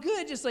so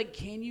good. Just like,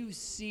 can you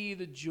see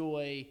the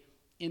joy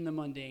in the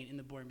mundane, in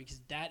the boring? Because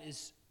that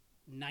is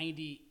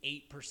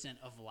 98%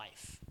 of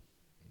life.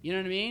 You know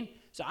what I mean?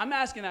 So I'm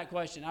asking that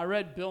question. I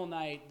read Bill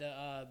Knight,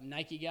 the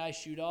Nike guy,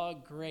 Shoe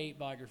Dog, great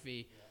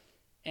biography.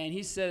 Yeah. And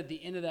he said at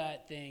the end of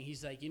that thing,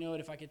 he's like, you know what,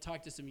 if I could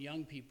talk to some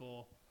young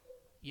people,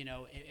 you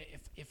know,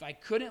 if I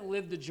couldn't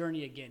live the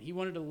journey again, he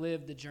wanted to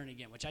live the journey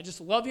again, which I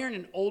just love hearing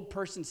an old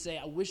person say,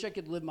 I wish I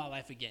could live my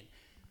life again.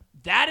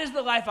 That is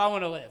the life I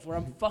want to live, where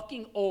I'm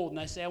fucking old and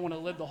I say I want to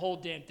live the whole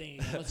damn thing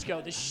again. Let's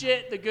go. The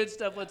shit, the good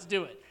stuff, let's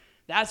do it.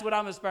 That's what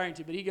I'm aspiring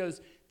to. But he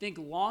goes, think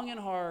long and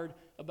hard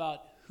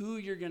about who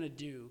you're going to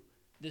do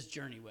this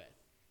journey with.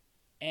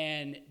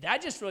 And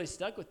that just really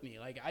stuck with me.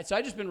 So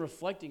I just been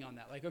reflecting on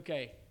that. Like,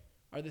 okay,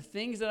 are the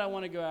things that I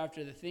want to go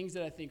after, the things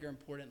that I think are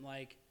important,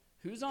 like,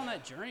 who's on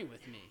that journey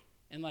with me?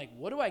 And, like,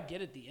 what do I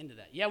get at the end of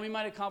that? Yeah, we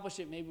might accomplish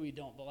it, maybe we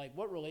don't. But, like,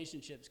 what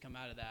relationships come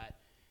out of that?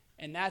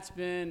 And that's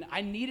been,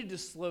 I needed to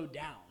slow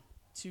down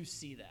to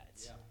see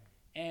that. Yeah.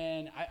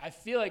 And I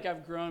feel like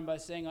I've grown by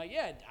saying, like,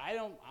 yeah,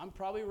 I'm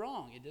probably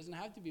wrong. It doesn't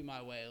have to be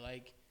my way.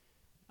 Like,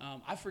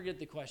 I forget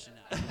the question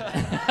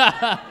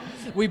now.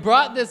 We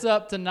brought this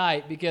up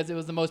tonight because it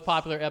was the most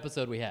popular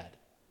episode we had.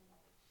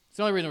 It's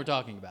the only reason we're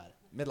talking about it.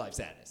 midlife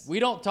sadness. We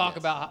don't talk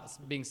Yes.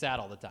 about being sad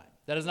all the time.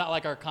 That is not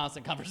like our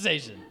constant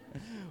conversation.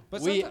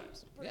 But We-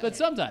 sometimes. Yeah. But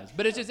sometimes.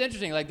 But it's just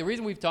interesting. Like the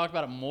reason we've talked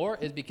about it more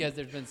is because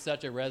there's been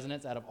such a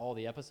resonance out of all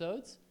the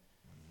episodes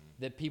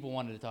that people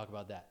wanted to talk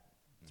about that.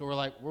 So we're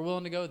like, we're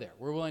willing to go there.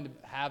 We're willing to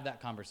have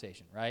that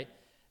conversation, right?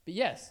 But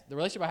yes, the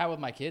relationship I have with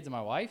my kids and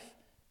my wife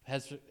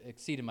has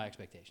exceeded my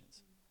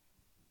expectations.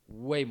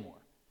 Way more.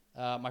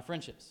 My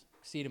friendships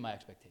exceeded my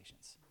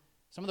expectations.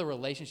 Some of the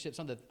relationships,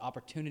 some of the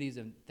opportunities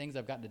and things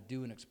I've gotten to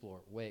do and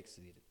explore way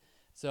exceeded.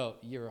 So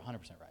you're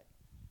 100% right.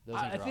 Those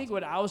things I are think awesome.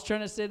 what I was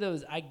trying to say though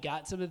is I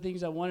got some of the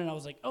things I wanted. And I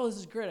was like, oh, this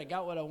is great. I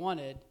got what I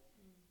wanted.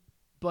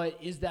 But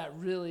is that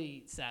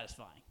really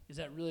satisfying? Is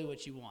that really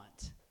what you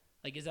want?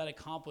 Like, is that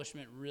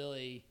accomplishment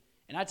really?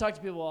 And I talk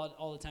to people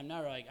all the time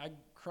now. Who are like, I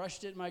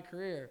crushed it in my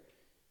career.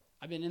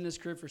 I've been in this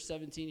career for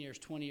 17 years,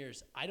 20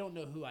 years. I don't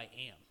know who I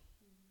am.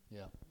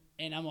 Yeah.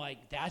 And I'm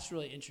like, that's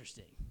really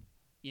interesting.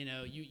 You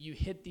know, you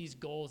hit these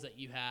goals that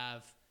you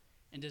have,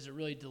 and does it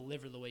really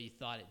deliver the way you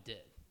thought it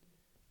did?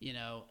 You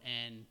know,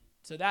 and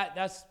so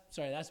that's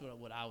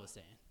what I was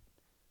saying.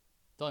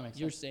 Totally makes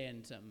You're sense.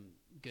 saying something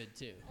good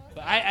too.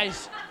 But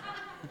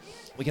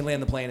We can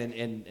land the plane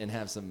and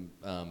have some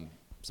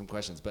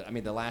questions. But I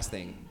mean, the last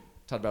thing,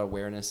 talked about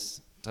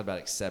awareness, talked about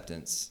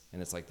acceptance,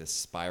 and it's like this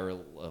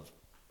spiral of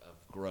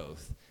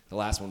growth. The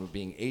last one would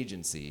being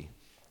agency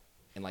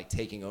and like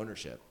taking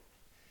ownership.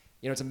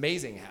 You know, it's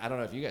amazing. I don't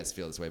know if you guys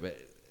feel this way, but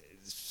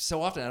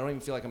so often I don't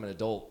even feel like I'm an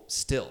adult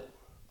still.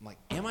 I'm like,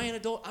 am I an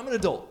adult? I'm an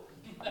adult.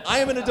 I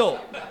am an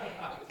adult.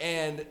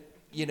 And,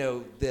 you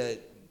know, the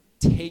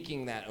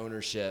taking that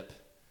ownership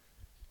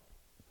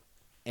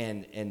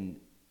and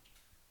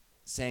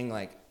saying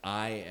like,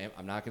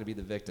 I'm not going to be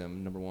the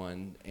victim, number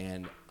one,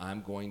 and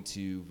I'm going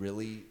to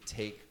really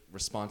take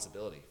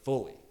responsibility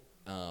fully.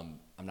 I'm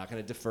not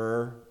going to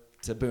defer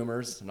to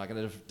boomers. I'm not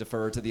going to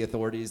defer to the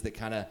authorities that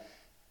kind of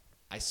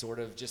I sort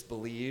of just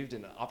believed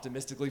and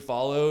optimistically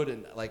followed,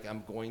 and like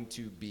I'm going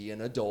to be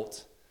an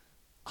adult.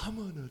 I'm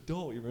an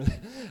adult, you remember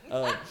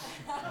that?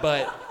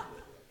 But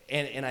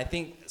I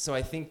think so.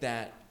 I think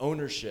that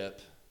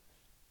ownership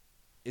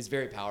is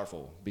very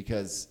powerful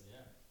because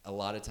a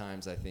lot of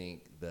times I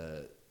think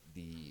the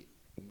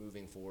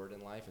moving forward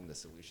in life and the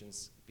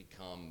solutions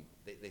become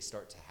they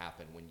start to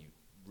happen when you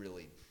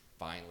really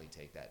finally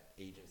take that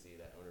agency,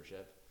 that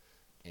ownership,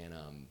 and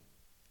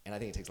I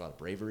think it takes a lot of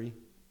bravery.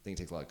 I think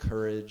it takes a lot of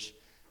courage.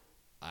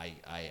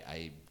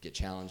 I get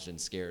challenged and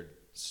scared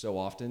so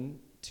often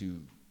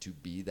to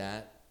be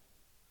that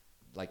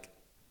like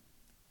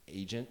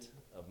agent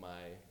of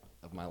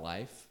my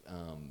life,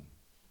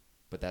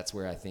 but that's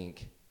where I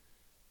think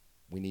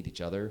we need each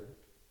other.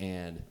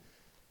 And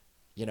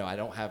you know, I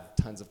don't have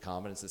tons of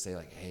confidence to say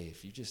like, hey,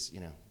 if you just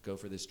go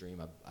for this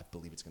dream, I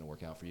believe it's going to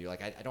work out for you.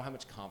 Like I don't have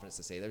much confidence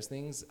to say those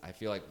things. I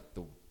feel like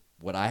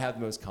what I have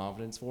the most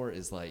confidence for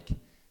is like,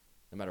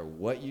 no matter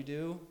what you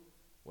do,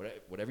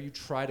 whatever you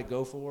try to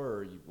go for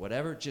or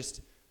whatever,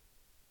 just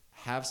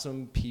have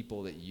some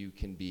people that you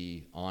can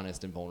be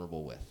honest and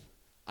vulnerable with.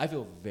 I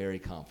feel very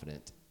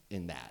confident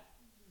in that.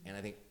 And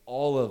I think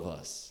all of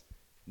us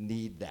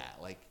need that.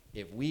 Like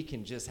if we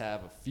can just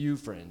have a few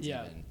friends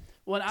even.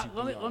 Well,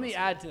 let me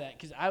add to that,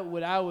 because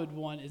what I would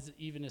want is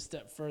even a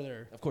step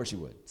further. Of course you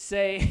would.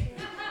 Say,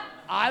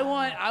 I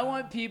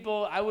want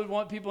people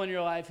in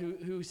your life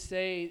who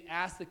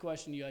ask the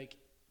question, you like,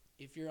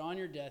 if you're on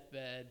your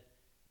deathbed,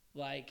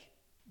 like,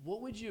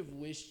 what would you have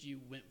wished you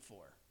went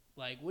for?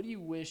 Like, what do you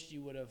wish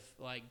you would have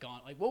like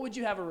gone? Like, what would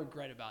you have a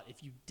regret about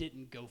if you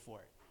didn't go for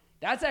it?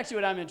 That's actually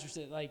what I'm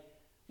interested in. Like,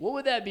 what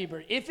would that be,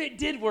 Bert? If it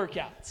did work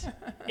out,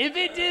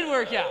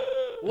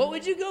 what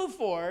would you go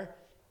for?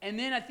 And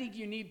then I think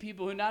you need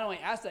people who not only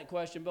ask that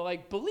question, but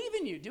like believe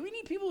in you. Do we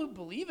need people who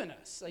believe in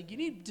us? Like you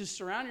need to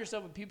surround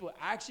yourself with people who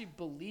actually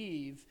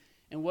believe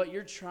in what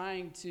you're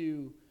trying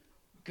to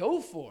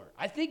go for.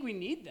 I think we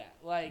need that.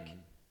 Like,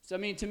 so I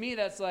mean, to me,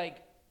 that's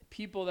like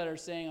people that are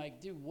saying like,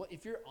 dude, what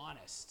if you're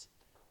honest?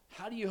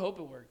 How do you hope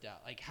it worked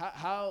out? Like,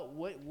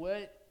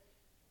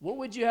 what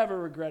would you have a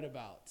regret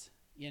about?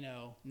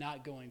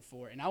 Not going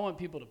for it. And I want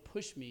people to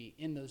push me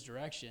in those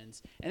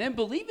directions and then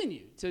believe in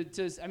you.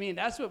 I mean,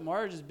 that's what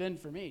Marge has been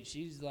for me.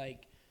 She's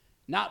like,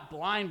 not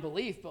blind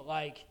belief, but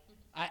like,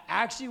 I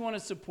actually want to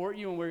support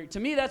you. And to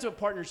me, that's what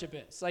partnership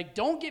is. Like,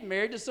 don't get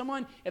married to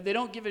someone if they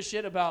don't give a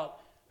shit about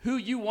who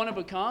you want to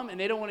become and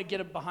they don't want to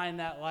get behind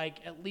that, like,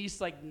 at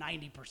least like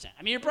 90%.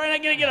 I mean, you're probably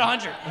not going to get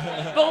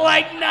 100, but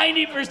like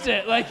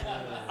 90%. Like,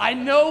 I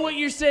know what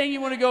you're saying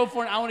you want to go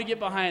for and I want to get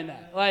behind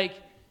that. Like,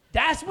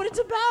 that's what it's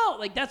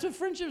about. Like, that's what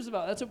friendship's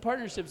about. That's what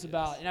partnership's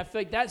about. And I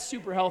feel like that's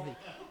super healthy.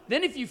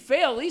 Then if you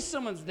fail, at least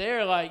someone's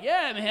there like,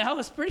 yeah, man, that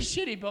was pretty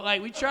shitty, but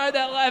like, we tried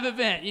that live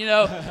event,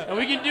 and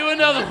we can do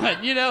another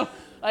one,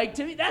 Like,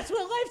 to me, that's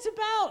what life's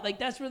about. Like,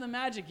 that's where the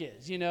magic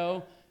is,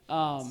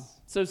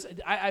 So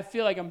I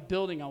feel like I'm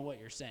building on what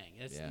you're saying.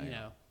 It's,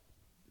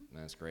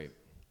 That's great.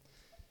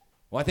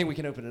 Well, I think we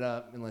can open it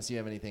up unless you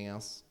have anything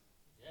else.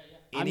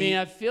 I mean,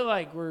 I feel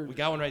like we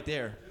got one right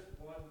there.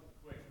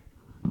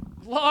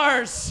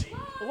 Lars,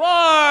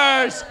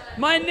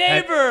 my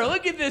neighbor.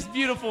 Look at this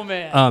beautiful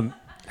man.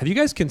 Have you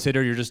guys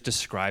considered you're just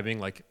describing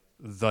like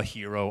the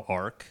hero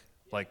arc,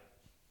 like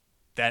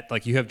that?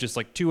 Like you have just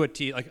like to a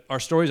T. Like our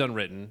story's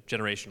unwritten,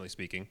 generationally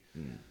speaking.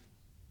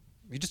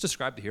 You just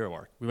described the hero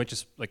arc. We might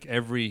just like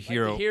every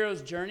hero, like the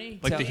hero's journey.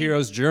 Like the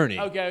hero's journey.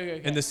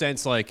 Okay. In the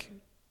sense, like,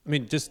 I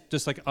mean,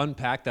 just like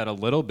unpack that a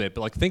little bit,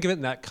 but like think of it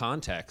in that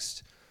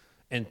context,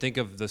 and think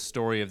of the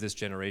story of this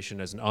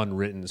generation as an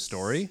unwritten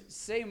story.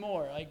 Say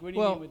more. Like, what do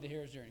you mean with the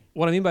hero's journey?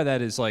 What I mean by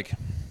that is like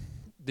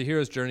the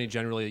hero's journey.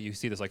 Generally, you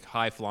see this like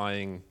high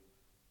flying,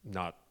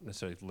 not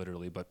necessarily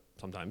literally, but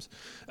sometimes,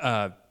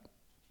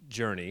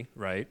 journey,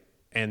 right?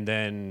 And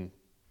then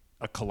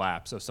a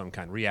collapse of some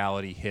kind,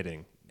 reality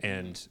hitting,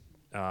 and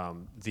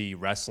the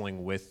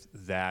wrestling with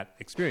that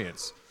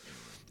experience.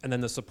 And then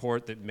the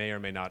support that may or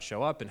may not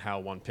show up, and how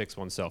one picks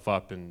oneself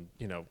up and,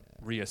 you know,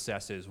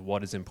 reassesses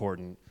what is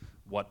important,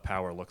 what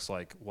power looks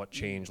like, what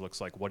change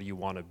looks like, what do you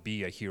want to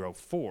be a hero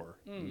for?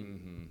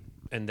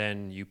 And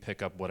then you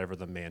pick up whatever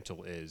the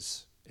mantle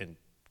is and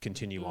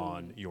continue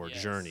on your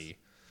journey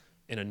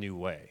in a new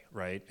way,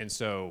 right? And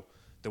so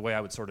the way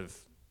I would sort of,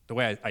 the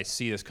way I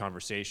see this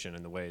conversation,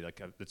 and the way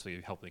like that's what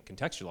you help me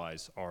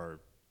contextualize our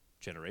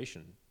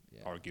generation,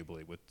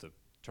 arguably, with the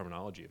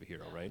terminology of a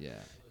hero, right?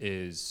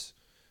 Is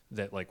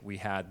that like we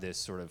had this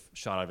sort of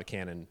shot out of a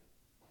cannon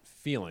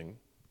feeling,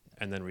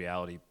 and then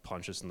reality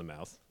punched us in the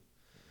mouth,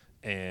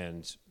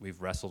 and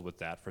we've wrestled with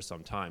that for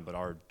some time, but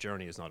our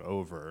journey is not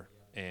over.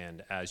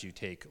 And as you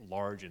take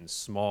large and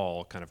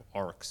small kind of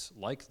arcs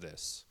like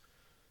this,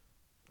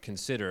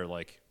 consider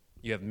like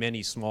you have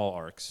many small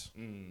arcs,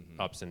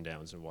 ups and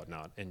downs and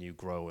whatnot, and you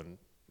grow and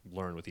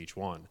learn with each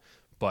one.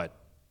 But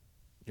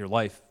your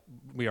life,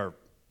 we are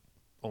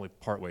only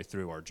partway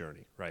through our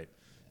journey, right?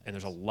 And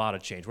there's a lot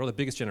of change. We're the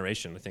biggest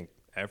generation, I think,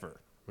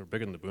 ever. We're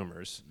bigger than the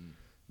boomers.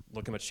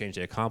 Look how much change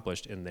they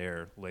accomplished in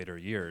their later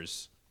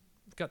years.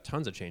 They've got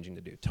tons of changing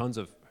to do, tons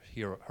of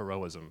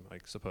heroism, I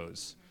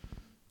suppose,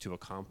 to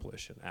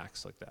accomplish and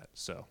acts like that.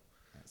 So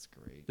that's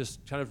great.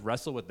 Just kind of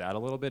wrestle with that a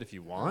little bit if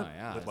you want. Oh,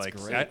 yeah, but that's like,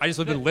 great. I just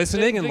have been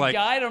listening and like. The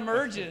guide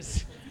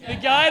emerges. The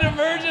guide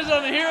emerges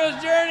on the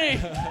hero's journey.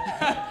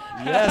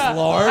 Yes,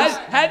 Lars.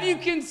 Have you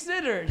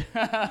considered?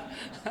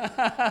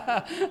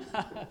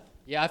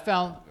 Yeah, I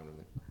found.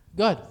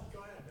 Go ahead.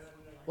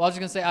 Well, I was just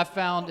gonna say, I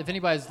found, if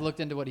anybody's looked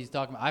into what he's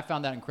talking about, I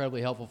found that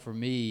incredibly helpful for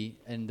me.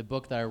 In the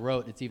book that I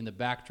wrote, it's even the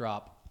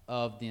backdrop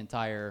of the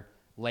entire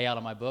layout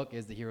of my book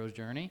is the hero's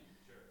journey,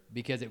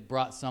 because it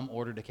brought some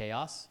order to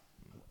chaos,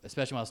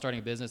 especially when I was starting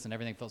a business and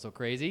everything felt so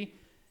crazy.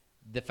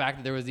 The fact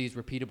that there was these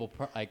repeatable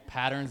like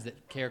patterns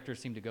that characters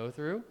seem to go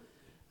through,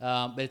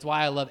 but it's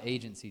why I love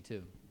agency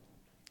too.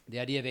 The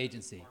idea of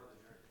agency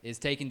is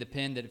taking the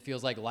pen that it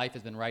feels like life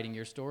has been writing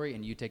your story,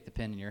 and you take the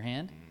pen in your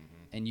hand,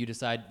 and you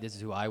decide, this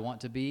is who I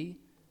want to be.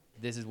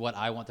 This is what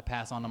I want to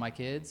pass on to my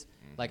kids.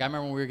 Like, I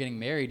remember when we were getting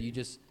married,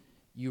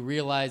 you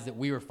realized that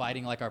we were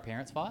fighting like our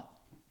parents fought.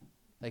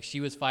 Like,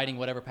 she was fighting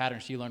whatever pattern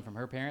she learned from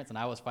her parents, and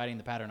I was fighting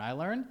the pattern I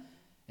learned.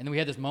 And then we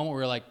had this moment where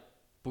we were like,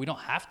 but we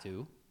don't have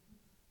to.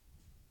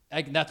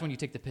 Like, that's when you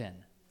take the pen.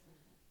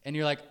 And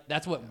you're like,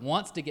 that's what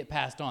wants to get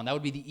passed on. That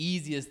would be the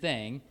easiest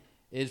thing,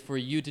 is for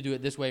you to do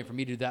it this way and for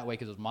me to do it that way,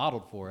 because it was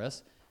modeled for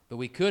us. But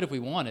we could, if we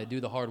wanted, do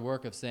the hard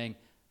work of saying,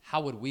 how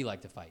would we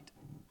like to fight?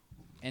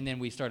 And then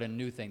we start a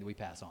new thing that we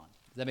pass on.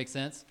 Does that make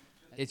sense?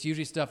 It's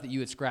usually stuff that you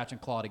would scratch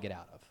and claw to get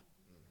out of.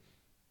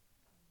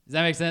 Does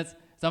that make sense?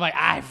 So I'm like,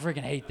 I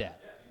freaking hate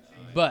that.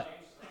 But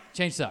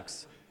change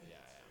sucks.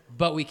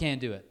 But we can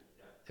do it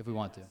if we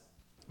want to.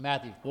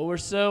 Matthew. Well, we're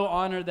so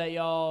honored that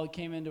y'all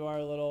came into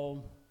our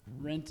little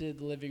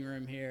rented living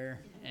room here,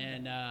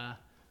 and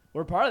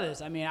we're part of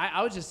this. I mean,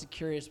 I was just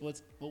curious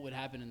what would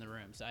happen in the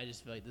room. So I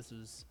just feel like this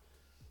was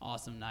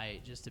awesome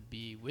night just to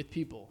be with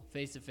people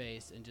face to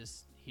face and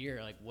just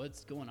hear like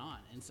what's going on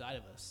inside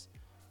of us.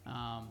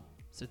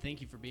 So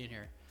thank you for being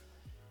here.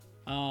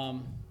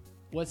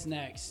 What's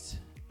next?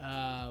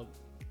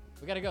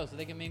 We gotta go so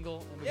they can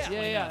mingle. And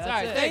Yeah. All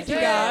right, Thank you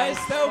guys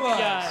so much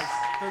guys.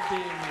 for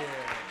being here.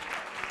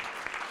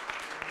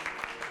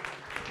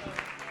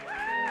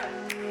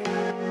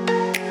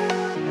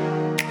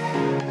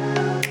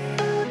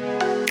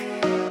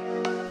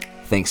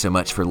 Thanks so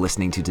much for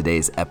listening to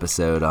today's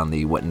episode on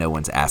the What No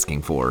One's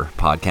Asking For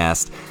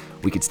podcast.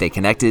 We could stay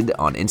connected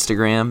on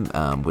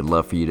Instagram. Would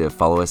love for you to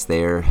follow us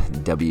there,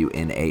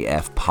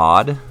 WNAF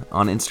Pod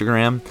on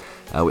Instagram.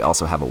 We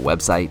also have a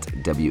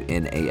website,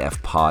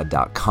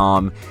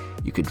 WNAFpod.com.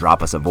 You could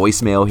drop us a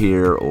voicemail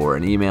here or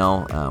an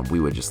email. We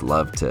would just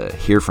love to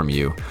hear from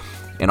you.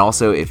 And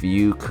also, if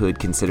you could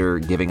consider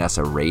giving us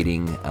a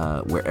rating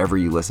wherever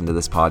you listen to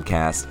this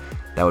podcast,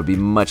 that would be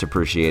much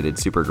appreciated.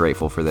 Super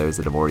grateful for those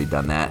that have already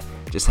done that.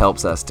 Just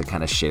helps us to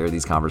kind of share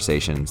these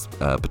conversations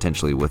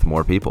potentially with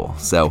more people.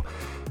 So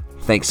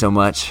thanks so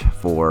much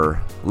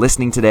for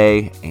listening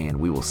today, and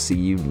we will see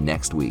you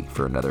next week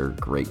for another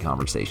great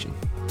conversation.